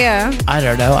have no idea. I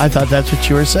don't know. I thought that's what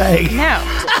you were saying. No.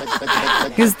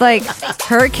 Because, like,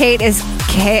 her Kate is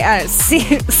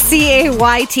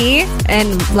C-A-Y-T,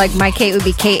 and, like, my Kate would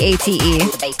be K-A-T-E.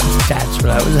 That's what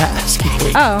I was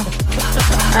asking. Oh.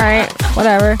 All right.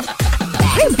 Whatever.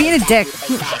 I'm being a dick.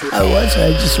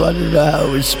 I just wanted to know how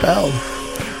it was spelled.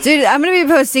 Dude, I'm gonna be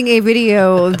posting a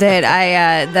video that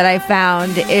I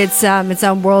found. It's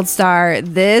on World Star.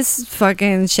 This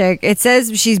fucking chick. It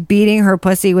says she's beating her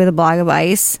pussy with a block of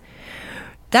ice.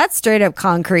 That's straight up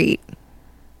concrete.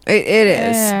 It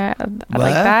is. Yeah, I What?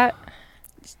 like that.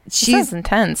 She's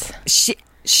intense.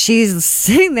 She's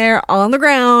sitting there on the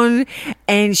ground,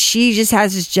 and she just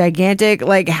has this gigantic,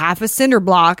 like half a cinder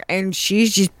block, and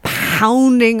she's just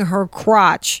pounding her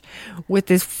crotch with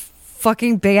this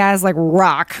fucking big ass like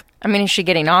rock. I mean, is she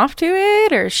getting off to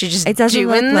it, or is she just It doesn't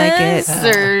doing look like this?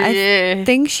 it. Or, I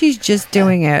think she's just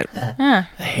doing it. Huh.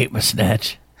 I hate my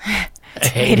snatch. I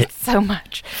hate it so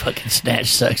much. Fucking snatch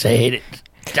sucks. I hate it.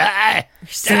 Die!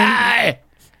 Die!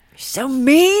 You're so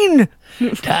mean.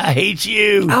 I hate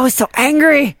you. I was so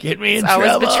angry. Get me in I was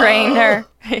trouble. betraying her.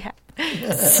 Yeah.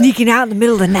 Sneaking out in the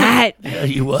middle of the night. Yeah,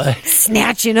 you was.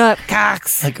 Snatching up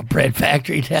cocks. Like a bread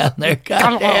factory down there.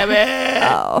 God damn it.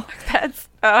 Oh. That's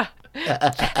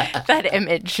that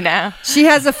image now. She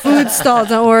has a food stall.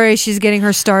 Don't worry. She's getting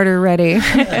her starter ready.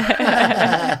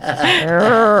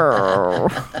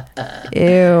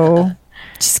 Ew.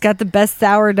 She's got the best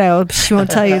sourdough. But she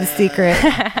won't tell you the secret.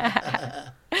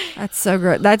 That's so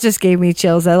gross. That just gave me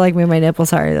chills. That like made my nipples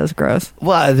hard. That was gross.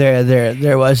 Well,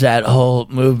 there was that whole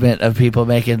movement of people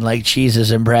making like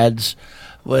cheeses and breads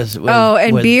with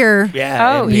and beer.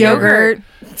 Yeah. Oh, and beer. Yogurt.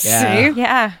 Yeah. See?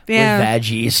 Yeah. With vag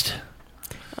yeast.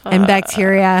 And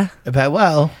bacteria. But,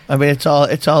 well, I mean, it's all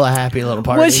a happy little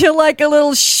party. Would you like a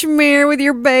little schmear with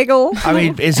your bagel? I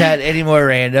mean, is that any more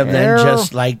random than Ew.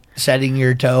 just like setting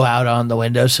your toe out on the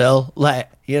windowsill? Like,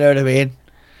 you know what I mean?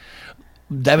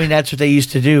 I mean, that's what they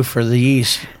used to do for the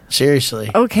yeast.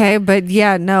 Seriously. Okay, but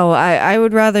yeah, no, I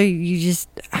would rather you just.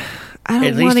 I don't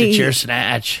At least want to it's eat. your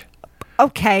snatch.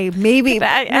 Okay, maybe.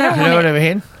 I You don't know what I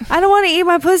mean? I don't want to eat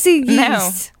my pussy No.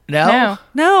 yeast. No?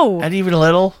 No. Not even a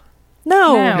little?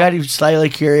 No. No. Not even slightly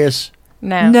curious?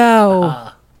 No.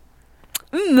 No.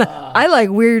 I like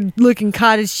weird looking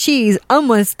cottage cheese. I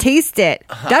must taste it.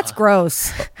 That's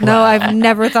gross. No, I've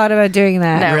never thought about doing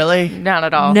that. No. Really? Not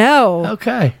at all. No.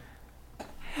 Okay.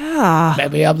 Ah.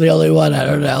 Maybe I'm the only one. I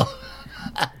don't know.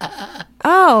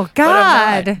 Oh, But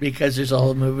I'm God. not, because there's a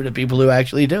whole movement of people who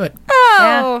actually do it.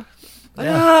 Oh.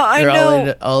 Yeah. Oh, I They're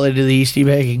know. all into the yeasty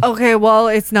baking. Okay, well,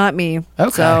 it's not me. Okay.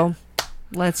 So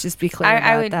let's just be clear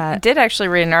about that. Did actually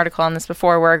read an article on this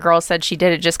before where a girl said she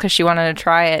did it just because she wanted to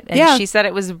try it. And Yeah. she said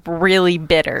it was really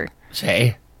bitter.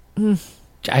 Say,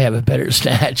 I have a better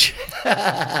snatch.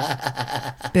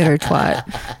 Bitter twat.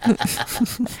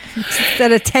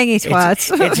 Instead of tangy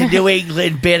twats. It's a New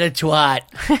England bitter twat.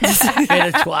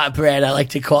 Bitter twat bread, I like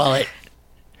to call it.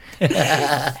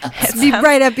 Be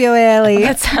right up your alley.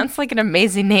 That sounds like an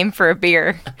amazing name for a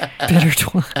beer. Bitter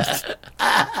twat.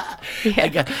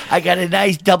 I got a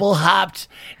nice double hopped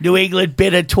New England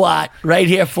bitter twat right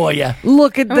here for you.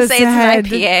 Look at I'm gonna this say it's head.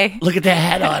 an IPA. Look at the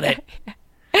head on it.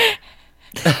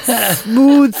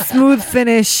 Smooth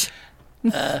finish.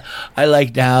 I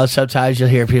like now. Sometimes you'll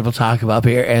hear people talk about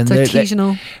beer, and It's they-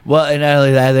 artisanal. well, and not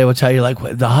only that, they will tell you like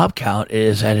the hop count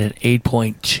is at an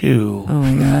 8.2. Oh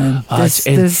my god.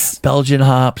 It's Belgian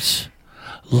hops,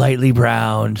 lightly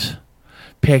browned,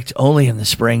 picked only in the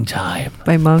springtime.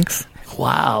 By monks.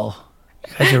 Wow,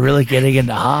 you guys are really getting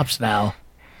into hops now,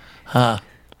 huh?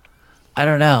 I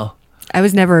don't know. I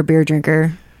was never a beer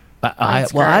drinker. I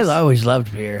That's well, I gross. always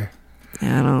loved beer.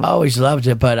 I don't. Always loved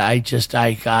it, but I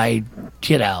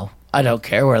you know, I don't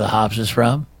care where the hops is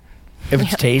from. If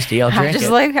it's tasty, I'll I drink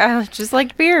it. just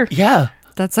like beer. Yeah,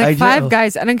 That's like I Five do.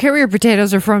 Guys. I don't care where your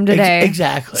potatoes are from today.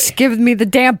 exactly. Just give me the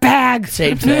damn bag.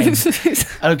 Same thing.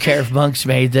 I don't care if Monk's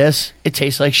made this. It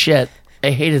tastes like shit. I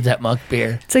hated that Monk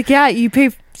beer. It's like, yeah, you pay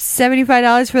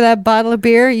 $75 for that bottle of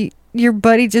beer. Your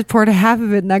buddy just poured half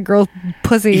of it in that girl's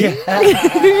pussy. Yeah,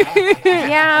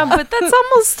 but that's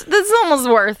almost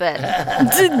worth it.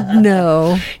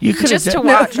 No. You could Just to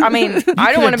watch. I mean,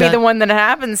 I don't want to be done- the one that it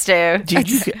happens to.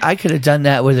 Dude, I could have done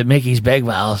that with a Mickey's Big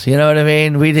Mouth. You know what I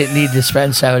mean? We didn't need to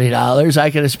spend $70. I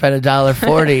could have spent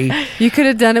 $1.40 You could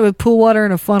have done it with pool water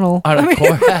and a funnel. on a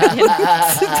quart.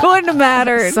 It wouldn't have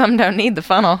mattered. Some don't need the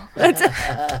funnel.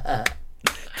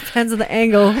 Depends on the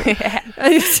angle.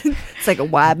 It's like a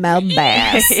wide mouth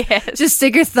bass. Yes. Just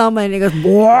stick your thumb in and it goes,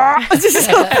 "Wah."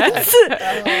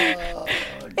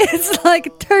 It's like a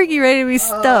turkey ready to be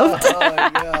stuffed.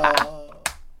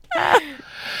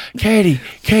 Katie,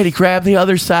 grab the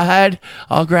other side.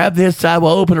 I'll grab this side.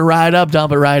 We'll open it right up,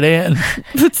 dump it right in.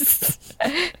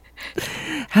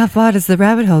 How far does the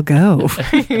rabbit hole go?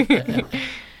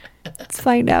 Let's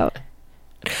find out.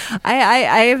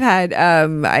 I've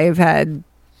had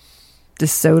the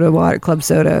soda water, club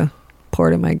soda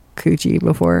poured in my coochie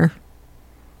before.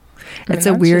 It's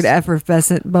a weird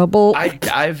effervescent bubble.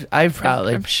 I've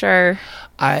probably. I'm sure.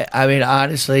 I mean,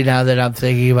 honestly, now that I'm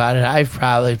thinking about it, I've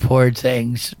probably poured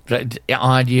things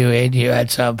on you, in you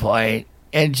at some point,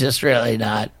 and just really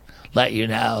not let you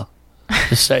know.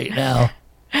 Just so you know.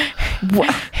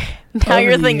 Now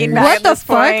you're thinking, back what at the this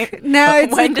fuck? point, Now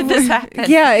it's when like, did this happen?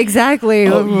 Yeah, exactly.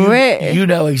 You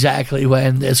know exactly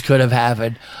when this could have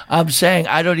happened. I'm saying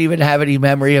I don't even have any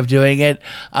memory of doing it.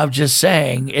 I'm just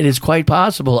saying it is quite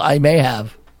possible I may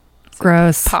have.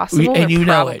 Gross. Possible And or you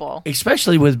know probable? it,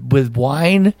 especially with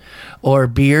wine or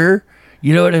beer.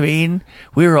 You know what I mean?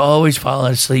 We were always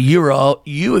falling asleep.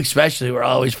 You especially were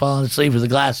always falling asleep with a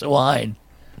glass of wine.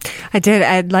 I did.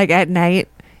 At night,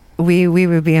 we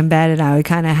would be in bed, and I would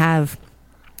kind of have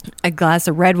a glass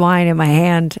of red wine in my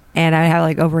hand, and I'd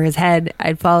have over his head.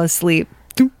 I'd fall asleep.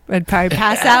 I'd probably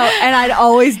pass out, and I'd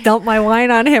always dump my wine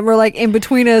on him, or in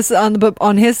between us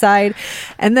on his side.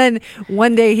 And then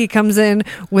one day he comes in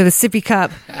with a sippy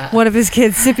cup, one of his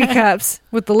kids' sippy cups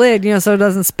with the lid, so it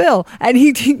doesn't spill. And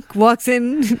he walks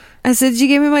in. I said, "Did you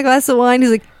give me my glass of wine?"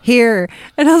 He's like, "Here."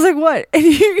 And I was like, "What?" And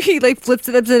he flips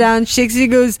it upside down, shakes it, he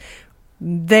goes,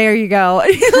 "There you go."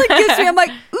 And he gives me. I'm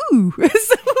like, "Ooh." I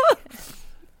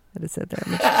just said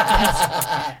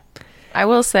that. I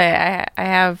will say I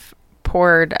have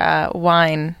poured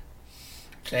wine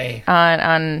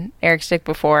on Eric's dick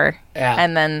before,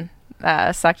 and then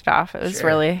sucked it off. It was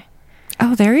really.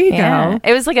 Oh, there you go.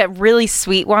 It was like a really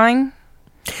sweet wine.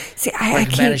 See, I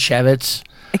can't. Manischewitz.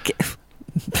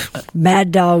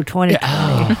 Mad Dog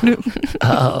 2020.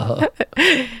 Oh,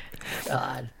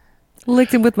 God.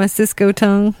 Licked him with my Cisco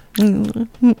tongue.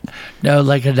 No,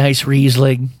 like a nice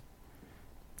Riesling.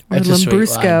 Or That's a sweet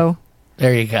Lambrusco. wine.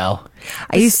 There you go.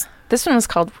 This one was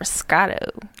called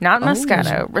Riscato, not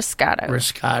Moscato. Riscato.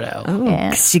 Riscato. Oh, Yeah.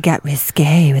 'cause you got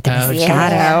risque with the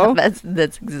Moscato. Yeah,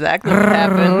 that's exactly what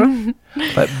happened.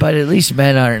 But at least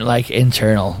men aren't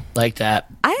internal like that.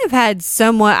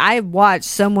 I've watched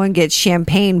someone get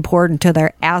champagne poured into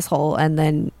their asshole and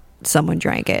then someone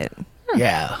drank it.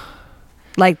 Yeah.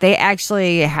 They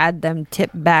actually had them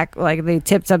tip back, they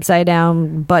tipped upside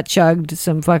down, butt chugged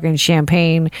some fucking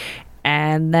champagne,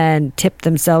 and then tipped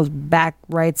themselves back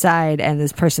right side, and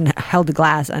this person held a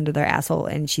glass under their asshole,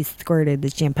 and she squirted the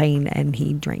champagne, and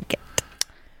he drank it.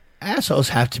 Assholes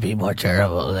have to be more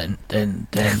terrible than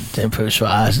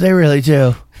poussoirs. They really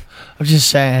do. I'm just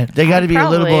saying. They got to be a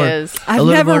little more. I've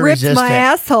never ripped resistant. my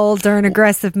asshole during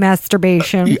aggressive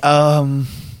masturbation.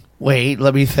 Wait,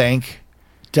 let me think.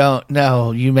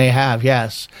 No, you may have,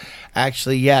 yes.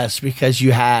 Actually, yes, because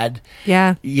you had.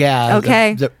 Yeah. Yeah.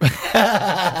 Okay.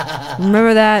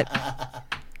 Remember that?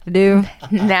 I do.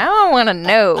 Now I want to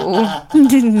know.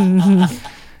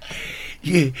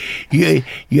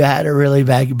 You had a really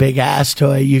big ass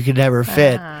toy you could never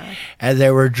fit, and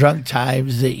there were drunk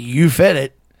times that you fit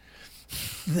it.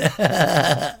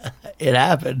 It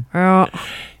happened. Oh.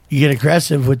 You get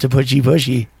aggressive with the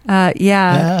pushy.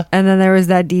 Yeah. And then there was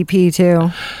that DP too.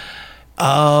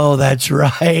 Oh, that's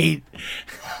right.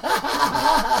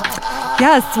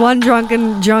 Yes, one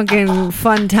drunken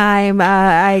fun time.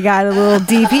 I got a little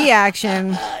DP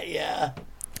action. Yeah.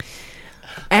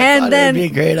 And then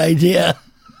it'd be a great idea.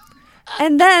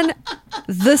 And then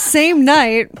the same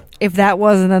night, if that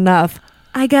wasn't enough,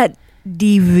 I got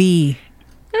DV.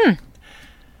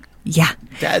 Yeah.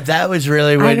 That was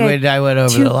really when I went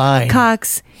over two the line.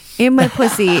 Cocks in my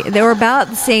pussy. They were about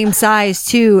the same size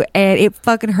too, and it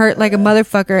fucking hurt like a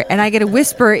motherfucker. And I get a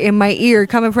whisper in my ear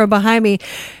coming from behind me.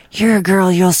 "You're a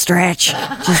girl, you'll stretch.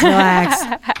 Just relax."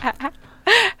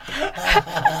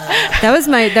 That was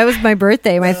my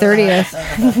birthday, my 30th.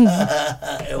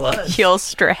 It was. You'll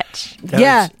stretch.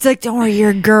 It's like, "Don't worry, you're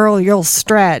a girl, you'll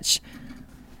stretch."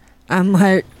 I'm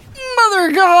like,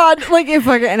 "Mother God!"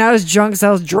 And I was drunk, so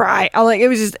I was dry. It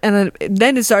was just, and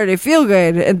then it started to feel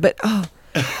good. But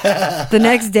the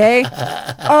next day,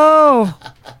 oh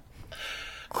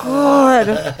God,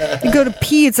 you go to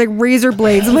pee, it's like razor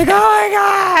blades. I'm like, "Oh my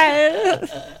God."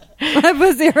 My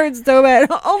pussy hurts so bad.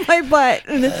 Oh, my butt.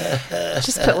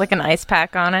 Just put an ice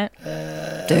pack on it.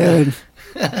 Dude.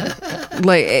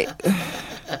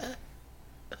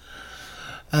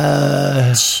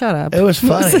 Shut up. It was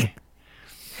funny.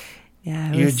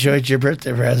 Yeah, you enjoyed your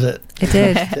birthday present. I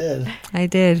did. did. I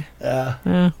did.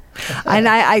 Yeah. And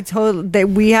I told that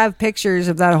we have pictures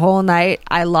of that whole night.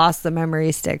 I lost the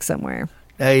memory stick somewhere.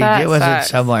 No, it wasn't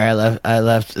somewhere. I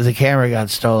left. The camera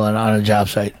got stolen on a job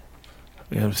site.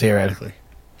 Theoretically.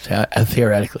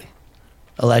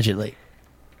 Allegedly.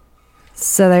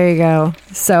 So there you go.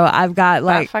 So I've got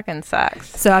That fucking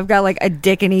sucks. So I've got like a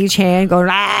dick in each hand going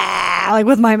like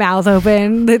with my mouth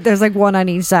open. There's like one on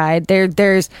each side.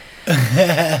 There's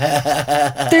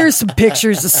some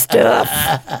pictures of stuff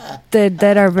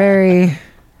that are very.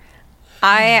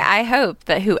 I hope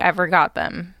that whoever got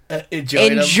them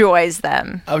enjoys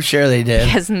them. I'm sure they did.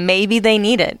 Because maybe they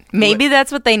need it. Maybe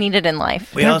that's what they needed in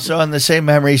life. We also, on the same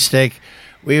memory stick,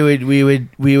 we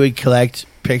would collect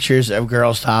pictures of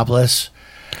girls topless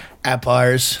at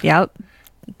bars. Yep.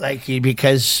 Like,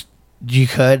 because you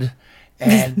could.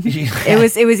 And it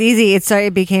was easy.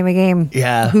 It became a game.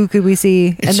 Yeah. Who could we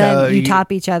see? And so then you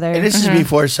top each other. And this is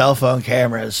before cell phone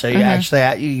cameras, so you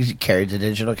actually you carried the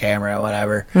digital camera or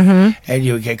whatever, and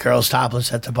you would get girls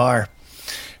topless at the bar,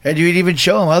 and you would even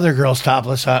show them other girls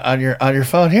topless on your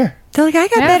phone here. They're like, I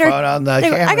got better. On the I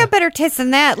camera. got better tits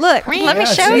than that. Look, let me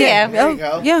show you. There you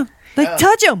go. Yeah, like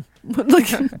touch them. Look.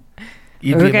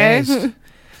 You'd be amazed.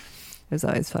 It's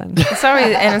always fun.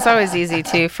 It's always easy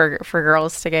too for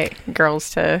girls to get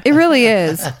girls to. It really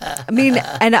is. I mean,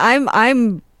 and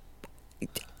I'm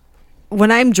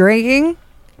when I'm drinking,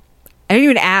 I don't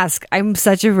even ask. I'm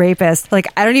such a rapist. Like,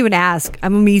 I don't even ask.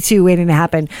 I'm a Me Too waiting to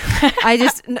happen. I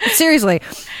just seriously,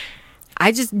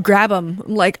 I just grab them.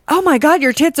 I'm like, oh my god,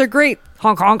 your tits are great.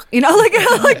 Honk honk. You know, like go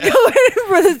in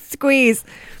for the squeeze.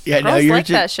 Yeah, Girls like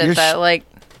that shit though. Like,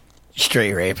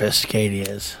 straight rapist, Katie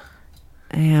is.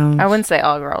 I wouldn't say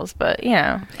all girls, but you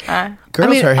know,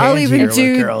 girls are I'll even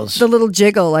do girls. the little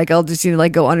jiggle. Like, I'll just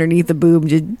like go underneath the boob,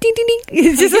 just ding ding ding.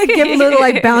 It's just like give a little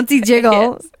like bouncy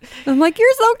jiggle. Yes. I'm like,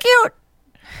 you're so cute.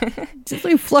 Just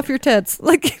like fluff your tits.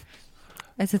 Like,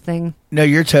 that's a thing. No,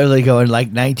 you're totally going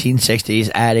like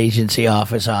 1960s ad agency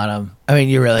office on them. I mean,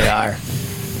 you really are.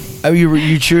 I mean,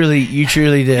 you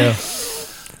truly do.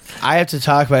 I have to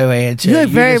talk my way into. You look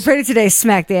very pretty today.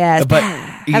 Smack the ass.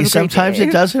 But sometimes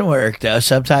it doesn't work, though.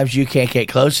 Sometimes you can't get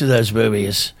close to those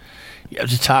boobies. You have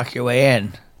to talk your way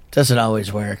in. Doesn't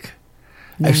always work.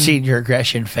 No. I've seen your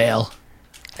aggression fail.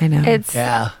 I know.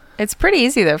 It's pretty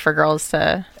easy though for girls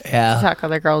to talk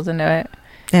other girls into it.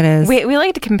 It is. We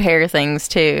like to compare things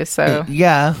too. So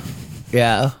yeah.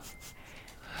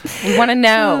 We want to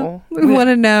know. We want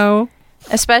to know,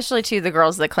 especially to the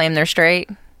girls that claim they're straight.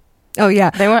 Oh yeah,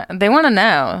 they want to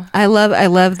know. I love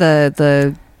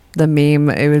the meme.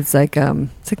 It was like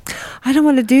it's like, I don't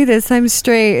want to do this. I'm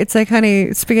straight. It's like,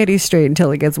 honey, spaghetti's straight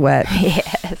until it gets wet.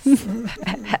 Yes.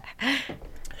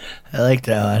 I like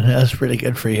that one. That was pretty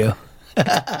good for you.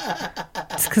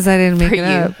 It's because I didn't make it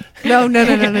up. No.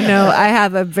 I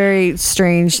have a very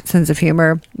strange sense of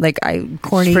humor. Like,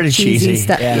 corny, it's cheesy cheesy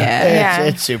stuff. Yeah.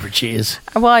 It's super cheese.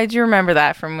 Well, I do remember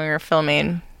that from when we were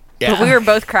filming. Yeah. But we were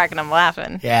both cracking up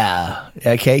laughing. Yeah.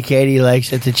 Okay, Katie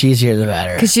likes it. The cheesier the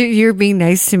better. Because you're being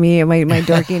nice to me and my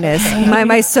dorkiness,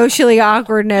 my socially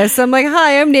awkwardness. I'm like,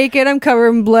 hi, I'm naked. I'm covered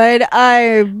in blood.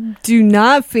 I do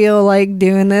not feel like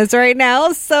doing this right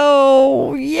now.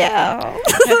 So, yeah.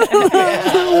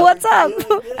 What's up?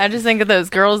 I just think of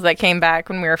those girls that came back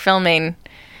when we were filming,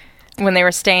 when they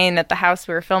were staying at the house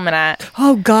we were filming at.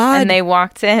 Oh, God. And they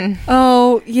walked in.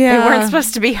 Oh, yeah. They weren't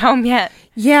supposed to be home yet.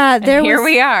 Yeah, here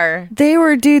we are. They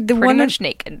were, dude. Pretty much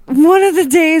naked. One of the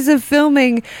days of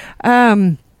filming,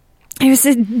 it was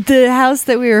the house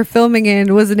that we were filming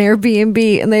in was an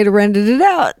Airbnb, and they'd rented it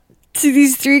out to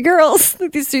these three girls,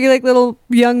 these three like little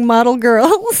young model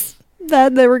girls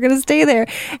that they were going to stay there,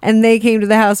 and they came to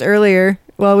the house earlier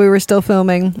while we were still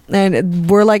filming, and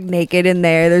we're like naked in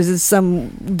there. There's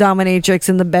some dominatrix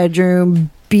in the bedroom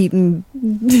beating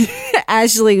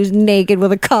Ashley, who's naked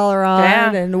with a collar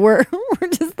on, and we're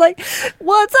just like,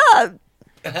 what's up?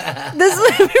 We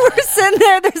were sitting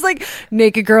there, there's like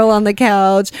naked girl on the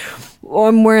couch.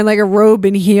 I'm wearing like a robe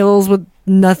and heels with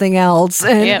nothing else,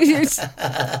 and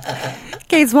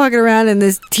Kate's walking around in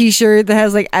this t-shirt that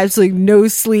has like absolutely no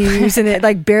sleeves and it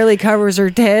like barely covers her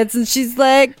tits, and she's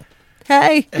like,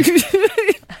 hey.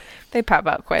 They pop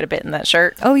out quite a bit in that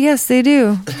shirt. Oh yes, they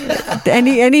do.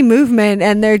 any movement,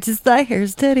 and they're just like,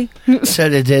 here's titty. So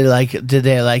did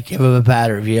they give him a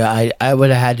bad review? I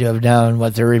would have had to have known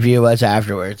what the review was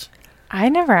afterwards. I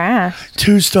never asked.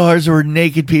 2 stars. There were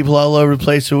naked people all over the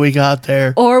place when we got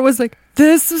there. Or was like,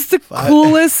 this is the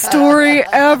coolest story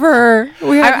ever.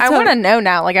 I want to know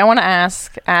now. Like, I want to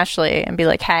ask Ashley and be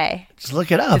like, hey. Just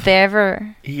look it up. Did they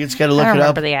ever... You just got to look it up. I don't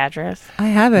remember the address. I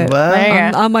have it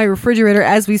on my refrigerator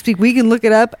as we speak. We can look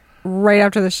it up right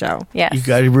after the show. Yes. You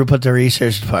got to put the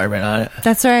research department on it.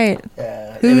 That's right.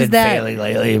 Yeah. Who's been that? failing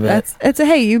lately, but It's a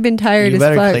hey. You've been tired you as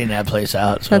better fuck. clean that place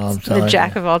out. That's what I'm telling The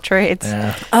jack you. of all trades.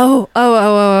 Yeah. Oh.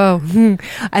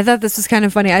 I thought this was kind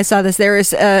of funny. I saw this.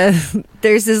 There's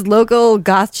this local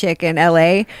goth chick in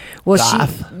LA. Well,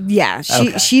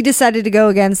 Goth? she decided to go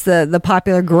against the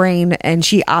popular grain, and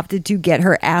she opted to get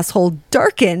her asshole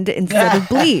darkened instead of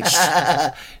bleached.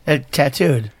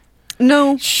 Tattooed.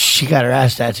 No, She got her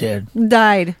ass tattooed.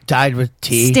 dyed, Dyed with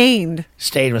tea. stained.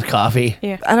 Stained with coffee.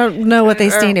 Yeah. I don't know what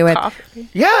they stained it with. Coffee.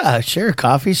 Yeah, sure.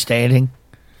 Coffee staining.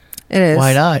 It is.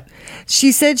 Why not?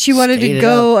 She said she wanted Stain to it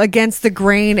go against the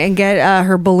grain and get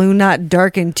her balloon knot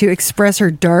darkened to express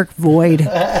her dark void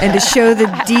and to show the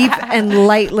deep and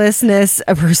lightlessness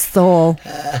of her soul.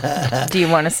 Do you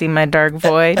want to see my dark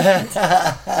void? Do you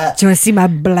want to see my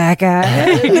black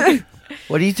eye?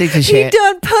 What do you think the You chance?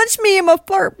 done punched me in my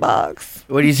fart box.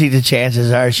 What do you think the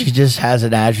chances are? She just has a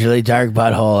naturally dark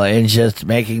butthole and just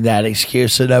making that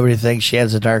excuse so nobody thinks she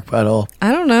has a dark butthole.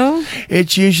 I don't know.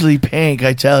 It's usually pink,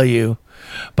 I tell you,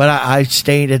 but I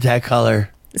stained it that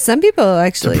color Some people to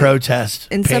actually protest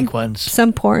in pink some ones.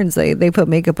 some porns they put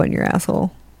makeup on your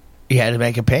asshole. You had to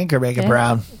make it pink or make it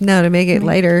brown No, to make it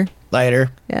lighter.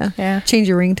 lighter. Yeah. Change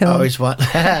your ringtone. Always want.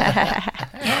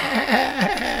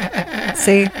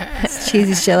 See, it's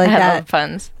cheesy shit like I that. love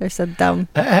puns. They're so dumb.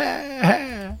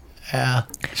 Yeah,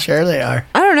 sure they are.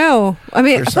 I don't know. I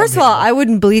mean, For some first of all, people. I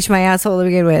wouldn't bleach my asshole to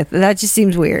begin with. That just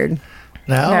seems weird.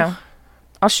 No.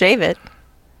 I'll shave it,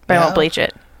 but I Yeah. won't bleach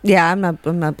it. Yeah, I'm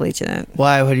not bleaching it.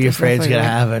 Why? What are you Just afraid it's definitely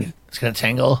gonna like- happen? It's gonna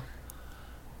tingle.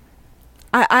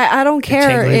 I don't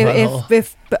care tingly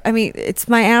if butthole. I mean it's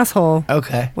my asshole.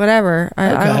 Okay. Whatever.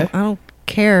 I Okay. don't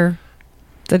care.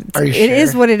 Are you It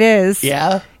is sure? what it is.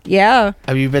 Yeah. Yeah.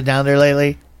 Have you been down there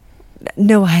lately?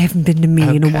 No, I haven't been to me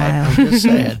in a Okay, while. I'm just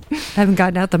saying. I haven't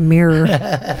gotten out the mirror.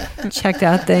 Checked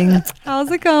out things.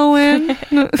 How's it going?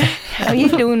 How you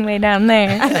doing way down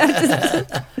there?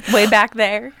 Way back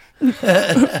there?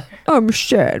 I'm a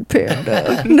sad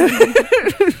panda.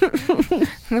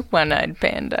 The one-eyed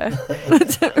panda.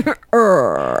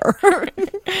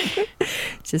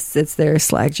 Just sits there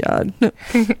slack jawed.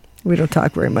 We don't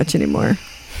talk very much anymore.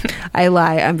 I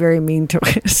lie. I'm very mean to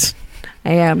it.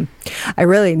 I am. I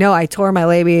really know. I tore my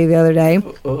labia the other day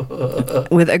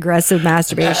with aggressive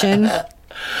masturbation.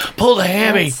 Pull the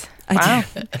hammy. Wow.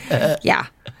 Yeah.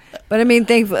 But I mean,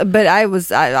 but I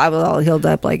was all healed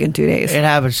up like in 2 days. It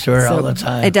happens to her So, all the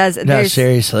time. it does. No, There's-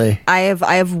 seriously. I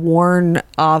have worn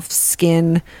off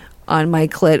skin on my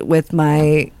clit with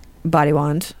my body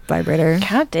wand vibrator.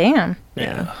 God damn.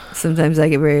 Yeah. Sometimes I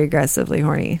get very aggressively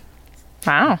horny.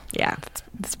 Wow. Yeah.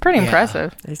 That's pretty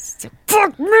impressive. It's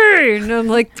fuck me, and I'm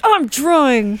like, I'm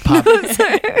trying. Pop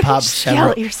Yell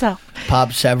several. at yourself.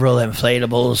 Pop several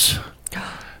inflatables.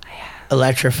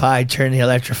 Electrified. Turn the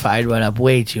electrified one up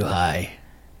way too high.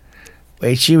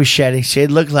 Wait, she was shedding. See, it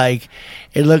looked like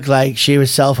she was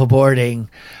self-aborting,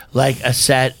 like a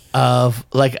set of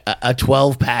like a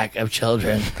 12-pack of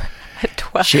children.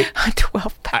 A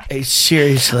 12 pack.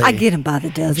 Seriously, I get them by the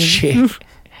dozen.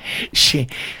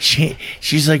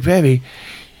 She's like, baby,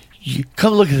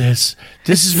 come look at this.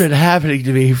 This has been happening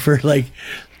to me for like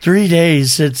 3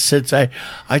 days since I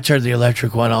turned the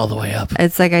electric one all the way up.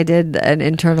 It's like I did an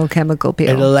internal chemical peel.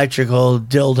 An electrical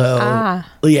dildo.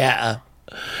 Ah. Yeah.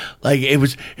 Like it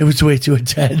was way too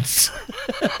intense.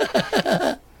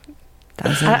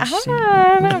 That's I interesting.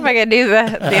 don't know if I could do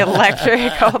the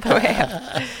electric all the way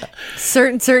up.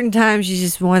 Certain times you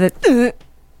just want it.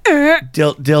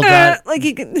 Dildonic Like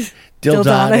you can.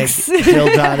 dildonic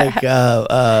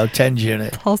Dildonics. 10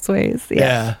 unit. Pulse waves.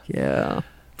 Yeah. Yeah.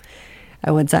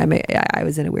 At one time, I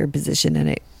was in a weird position and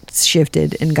it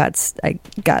shifted and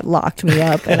got locked me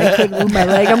up and I couldn't move my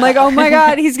leg. I'm like, oh my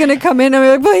god, he's gonna come in. I'm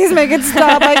like, please make it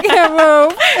stop. I can't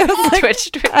move. It was like,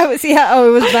 Twitch. I was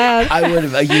it was bad. I would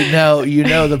have, you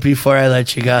know that before I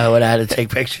let you go, I would have had to take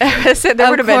pictures. I said there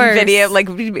Of would have been course. video. Like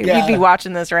we'd Yeah. be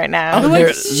watching this right now. I'm like,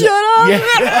 There- shut up.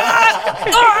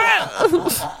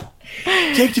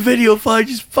 Take the video fine,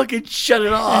 just fucking shut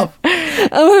it off. I'm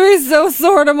gonna be so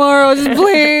sore tomorrow. Just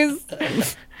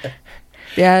please.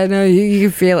 Yeah, no, you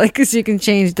can feel it because you can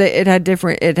change it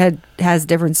has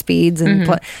different speeds and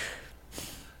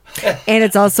and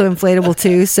it's also inflatable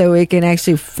too, so it can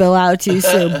actually fill out too.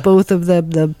 So both of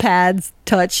the pads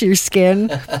touch your skin,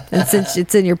 and since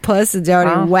it's in your puss, it's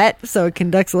already wet, so it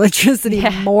conducts electricity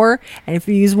more. And if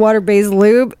you use water-based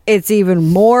lube, it's even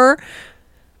more.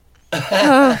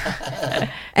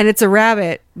 And it's a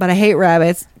rabbit, but I hate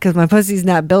rabbits because my pussy's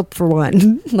not built for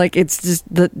one. Like it's just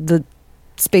the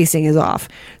spacing is off.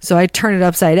 So I turn it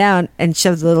upside down and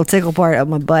shove the little tickle part up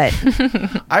my butt.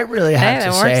 I really have Hey,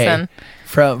 to that works say, then.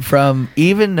 from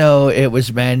even though it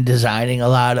was men designing a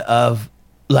lot of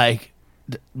like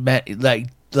dildos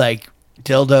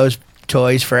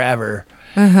toys forever,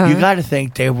 you got to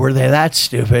think they that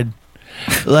stupid,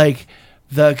 like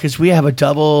because we have a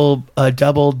double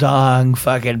dong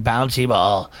fucking bouncy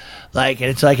ball, like, and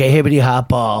it's like a hibbity hop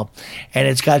ball, and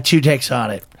it's got 2 dicks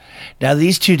on it. Now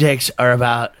these 2 dicks are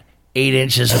about 8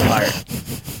 inches apart.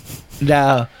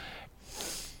 Now,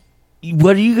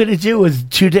 what are you going to do with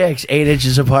 2 dicks 8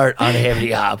 inches apart on a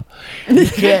hibbity hop? You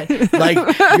can't, like,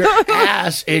 your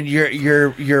ass and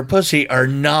your pussy are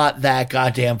not that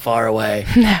goddamn far away.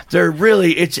 No. They're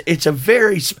really, it's a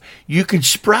very, you can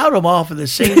sprout them off of the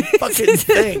same fucking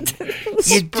thing.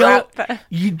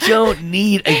 You don't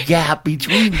need a gap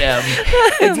between them.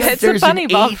 It's a bunny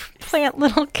ball. Plant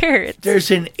little carrots.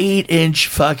 There's an 8-inch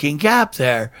fucking gap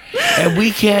there, and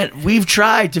we've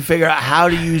tried to figure out how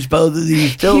to use both of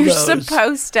these dildos. You're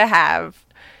supposed to have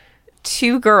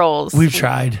 2 girls. We've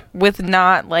tried with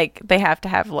not like they have to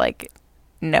have like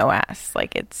no ass.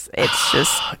 Like it's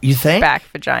just you think back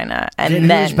vagina and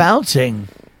then who's bouncing?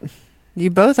 You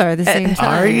both are at the same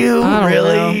time. Are you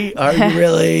really? Are you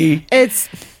really? It's.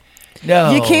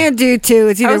 No, you can't do 2.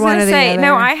 It's either one or the other.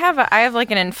 No, I have like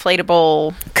an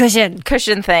inflatable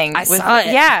cushion thing. I saw it.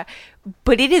 Yeah,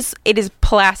 but it is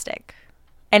plastic,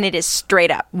 and it is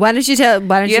straight up. Why don't you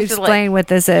explain what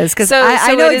this is? Because So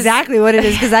I know it is- exactly what it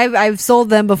is because I've sold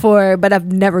them before, but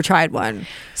I've never tried one.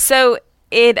 So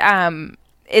it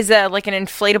is like an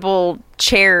inflatable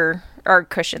chair or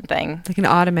cushion thing, like an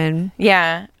ottoman.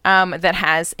 Yeah, that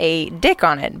has a dick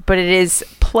on it, but it is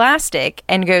plastic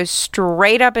and goes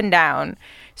straight up and down.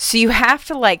 So you have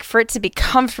to like, for it to be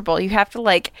comfortable, you have to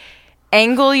like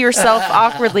angle yourself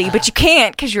awkwardly, but you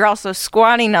can't because you're also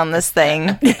squatting on this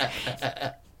thing.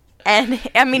 And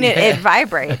I mean, it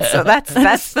vibrates, so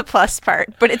that's the plus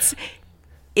part. But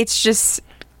it's just.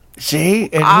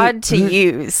 Odd to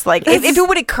use. Like if it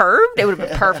would have curved, it would have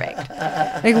been perfect.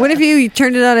 Like what if you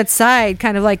turned it on its side,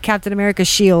 kind of like Captain America's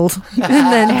shield, and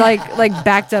then like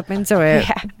backed up into it,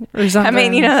 or something? I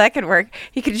mean, that could work.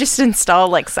 You could just install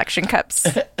like suction cups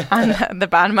on the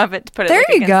bottom of it to put it. There like,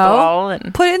 you against go. The wall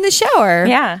and put it in the shower.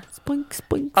 Yeah. Spoink,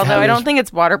 spoink. Although I don't think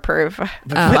it's waterproof with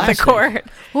the cord.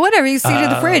 Well, whatever. You stick it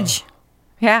to the fridge.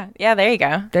 Yeah. There you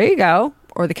go. There you go.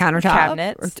 Or the countertop.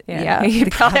 Cabinets. Yeah. You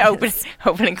could probably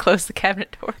open and close the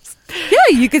cabinet doors.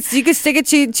 Yeah, you could stick it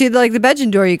to like the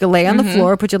bedroom door. You could lay on the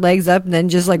floor, put your legs up, and then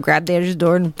just like grab the edge of the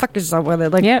door and fuck yourself with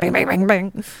it. Like bang, bang, bang,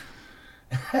 bang.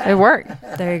 It worked.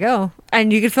 There you go.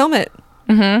 And you could film it.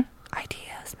 Mm-hmm.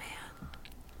 Ideas, man.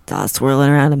 It's all swirling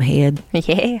around my head.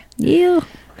 Yeah. Yeah.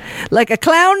 Like a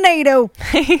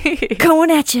clown-nado.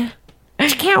 Going at you.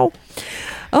 Cow.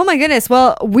 Oh my goodness.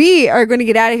 Well, we are going to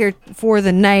get out of here for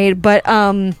the night, but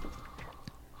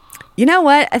you know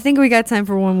what? I think we got time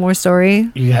for one more story.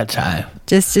 You got time.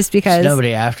 Just because there's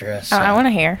nobody after us. Oh, I want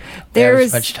to hear. There's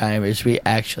as much time as we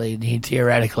actually need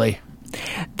theoretically.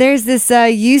 There's this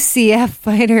UCF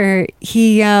fighter.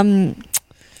 He kind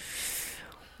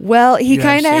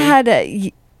of had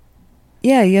a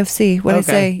UFC. What did I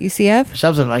say? UCF?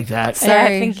 Something like that. Sorry. Yeah,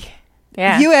 I think.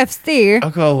 Yeah. UFC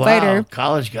fighter.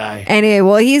 College guy. Anyway,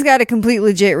 well, he's got a complete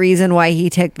legit reason why he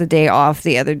took the day off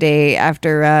the other day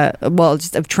after,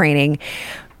 just of training.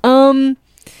 I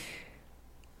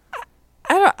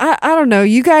don't know.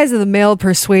 You guys of the male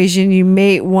persuasion, you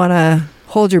may want to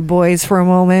hold your boys for a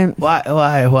moment. Why do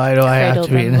I have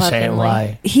to be in the same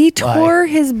lie? He tore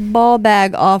his ball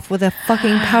bag off with a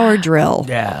fucking power drill.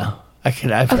 Yeah.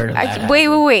 I've heard of that.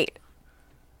 Wait.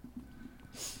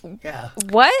 Yeah.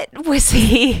 What was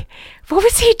he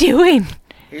doing?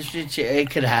 It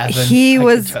could happen. I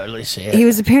could totally see it. He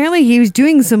was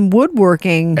doing some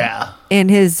woodworking. Yeah. In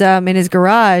his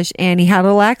garage, and he had a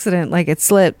little accident. Like it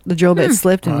slipped, the drill bit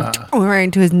slipped and right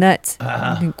into his nuts.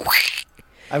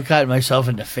 I've gotten myself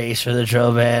in the face with the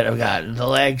drill bit. I've gotten the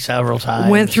leg several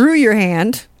times. Went through your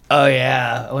hand. Oh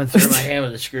yeah, I went through my hand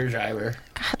with a screwdriver.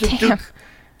 God damn.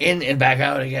 In and back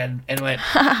out again, and went.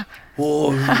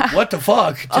 Whoa, what the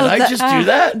fuck? Did I just do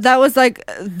that? That was like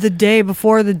the day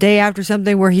after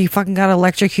something where he fucking got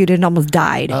electrocuted and almost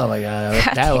died. Oh my god,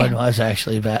 that one was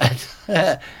actually bad.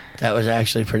 That was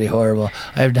actually pretty horrible.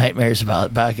 I have nightmares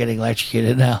about getting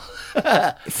electrocuted now.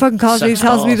 Fucking calls me,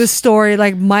 tells me the story.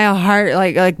 Like my heart,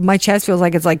 like my chest feels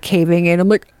like it's like caving in. I'm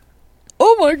like,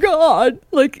 oh my god!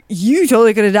 Like you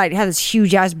totally could have died. He had this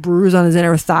huge ass bruise on his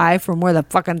inner thigh from where the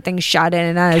fucking thing shot in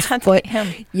and on his foot.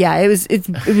 Yeah, it was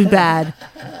bad.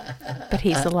 But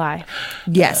he's alive.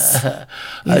 Yes, I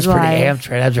was pretty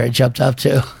amped right after I jumped up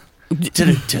too.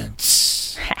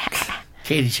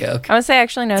 Katie joke. I would say I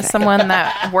actually know someone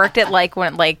that worked at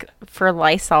for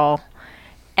Lysol,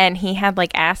 and he had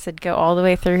like acid go all the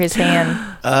way through his hand.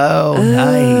 Oh,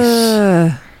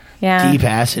 nice. Yeah. Deep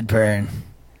acid burn.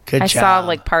 Good I job. saw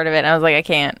like part of it and I was like, I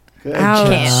can't. Good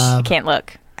Can't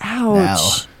look.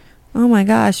 Ouch. Oh my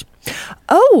gosh.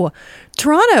 Oh,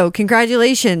 Toronto,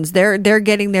 congratulations. They're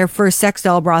getting their first sex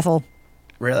doll brothel.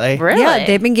 Really? Yeah,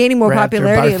 they've been gaining more Right after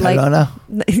popularity. Barcelona?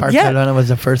 Yeah. Barcelona was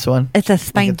the first one. It's a I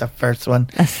Spain. think the first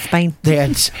one. A Spain.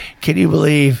 Can you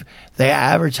believe they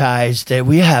advertised that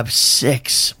we have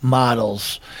 6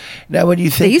 models? Now, when you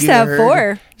think used to you have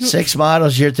heard 4. 6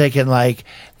 models, you're thinking like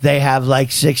they have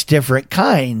like 6 different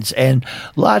kinds, and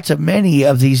many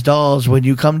of these dolls. When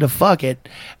you come to fuck it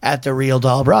at the Real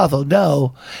Doll Brothel,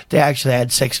 no, they actually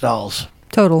had 6 dolls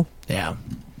total. Yeah.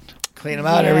 Clean them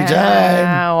out every time.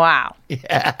 Wow.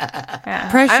 Yeah.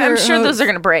 Pressure I'm sure hose. those are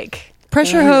going to break.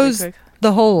 Pressure Really hose quick.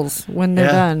 the holes when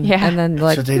they're done. Yeah. And then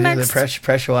like So they do next. the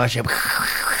pressure washing. Ugh.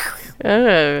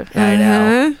 I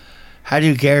know. Uh-huh. How do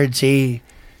you guarantee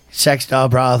sex doll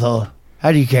brothel?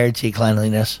 How do you guarantee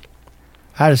cleanliness?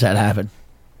 How does that happen?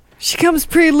 She comes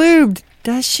pre-lubed,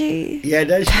 does she? Yeah,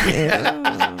 does she?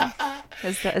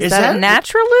 Is that a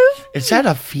natural lube? Is that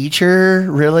a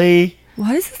feature, really?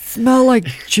 Why does it smell like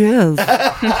jizz?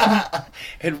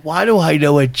 And why do I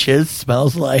know what jizz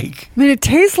smells like? I mean, it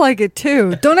tastes like it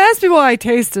too. Don't ask me why I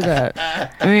tasted it. I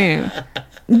mean,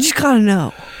 you just gotta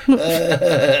know.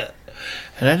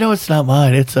 And I know it's not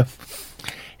mine. It's a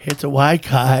white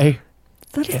guy,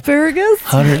 Is that asparagus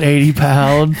 180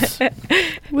 pounds.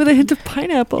 with a hint of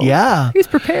pineapple? Yeah. He's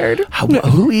prepared.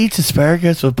 Who eats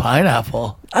asparagus with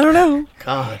pineapple? I don't know.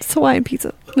 God. It's Hawaiian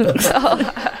pizza.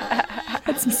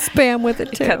 Had some spam with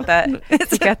it too. Got that.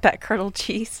 You got that curdled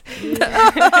cheese.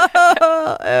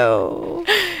 Oh,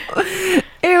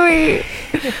 ew.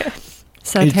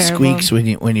 So It terrible. squeaks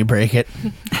when you break it.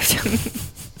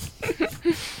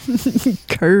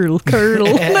 Curdle.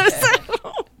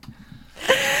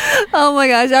 Oh my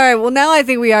gosh. All right. Well, now I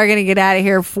think we are going to get out of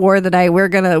here for the night. We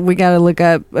got to look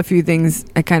up a few things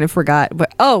I kind of forgot.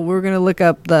 But we're going to look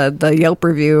up the Yelp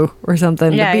review or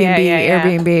something. Yeah, the B&B, yeah.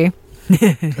 Airbnb.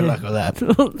 Good luck with that.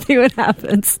 We'll see what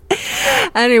happens.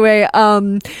 Anyway,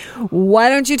 why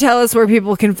don't you tell us where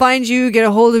people can find you, get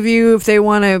a hold of you if they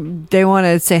want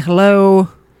to say hello?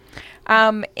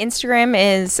 Instagram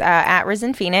is at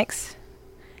Risen Phoenix.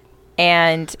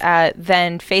 And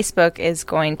then Facebook is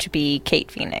going to be Kate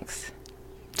Phoenix.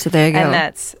 So there you go. And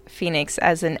that's Phoenix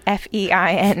as in Feinix.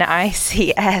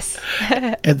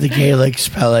 And the Gaelic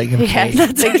spelling. Of Yes,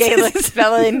 Kate. the Gaelic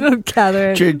spelling.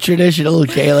 Catherine. Traditional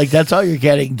Gaelic. That's all you're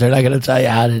getting. They're not going to tell you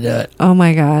how to do it. Oh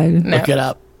my God. Look it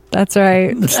up. That's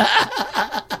right.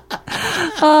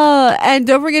 Oh, and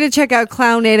don't forget to check out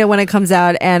Clownada when it comes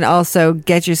out, and also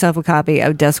get yourself a copy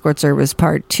of Descort Service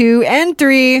Part 2 and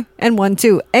 3 and 1,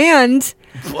 2. And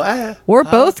What? we're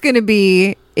both going to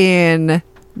be in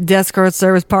Descort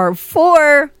Service Part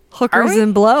 4, Hookers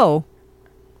and Blow.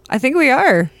 I think we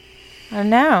are. I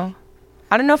don't know.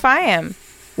 I don't know if I am.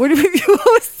 What do you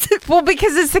Well,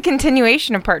 because it's the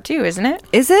continuation of Part 2, isn't it?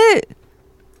 Is it?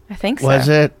 I think so. Was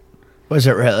it? Was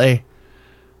it really?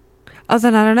 Oh,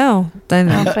 then I don't know. Then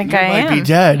I don't think You I might am. be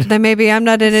dead. Then maybe I'm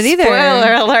not in it either.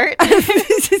 Spoiler alert.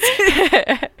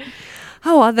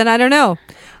 Oh, well, then I don't know.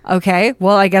 Okay,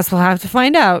 well, I guess we'll have to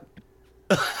find out.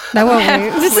 Now, won't we?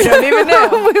 We don't even know.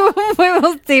 we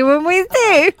will see when we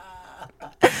see.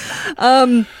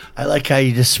 I like how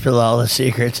you just spill all the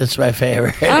secrets. It's my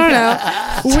favorite.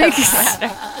 I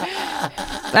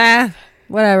don't know.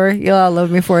 Whatever. You'll all love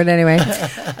me for it anyway. You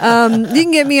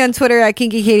can get me on Twitter at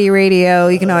Kinky Katie Radio.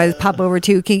 You can always pop over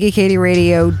to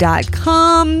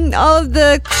kinkykatieradio.com. All of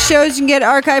the shows you can get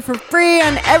archived for free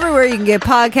on everywhere you can get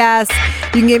podcasts.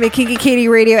 You can get me at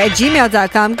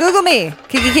kinkykatieradio@gmail.com. Google me,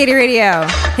 Kinky Katie Radio.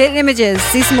 Hit images.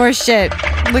 See some more shit.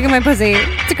 Look at my pussy.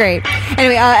 It's great.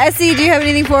 Anyway, SC, do you have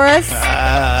anything for us?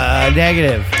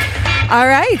 Negative. All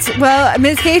right. Well,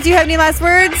 Ms. Kate, do you have any last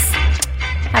words?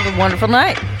 Have a wonderful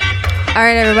night. All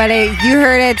right, everybody. You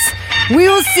heard it. We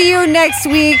will see you next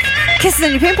week. Kisses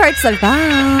on your pin parts. Bye.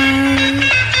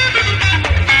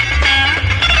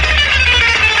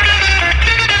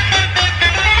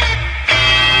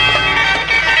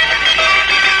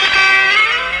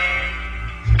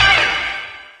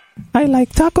 I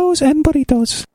like tacos and burritos.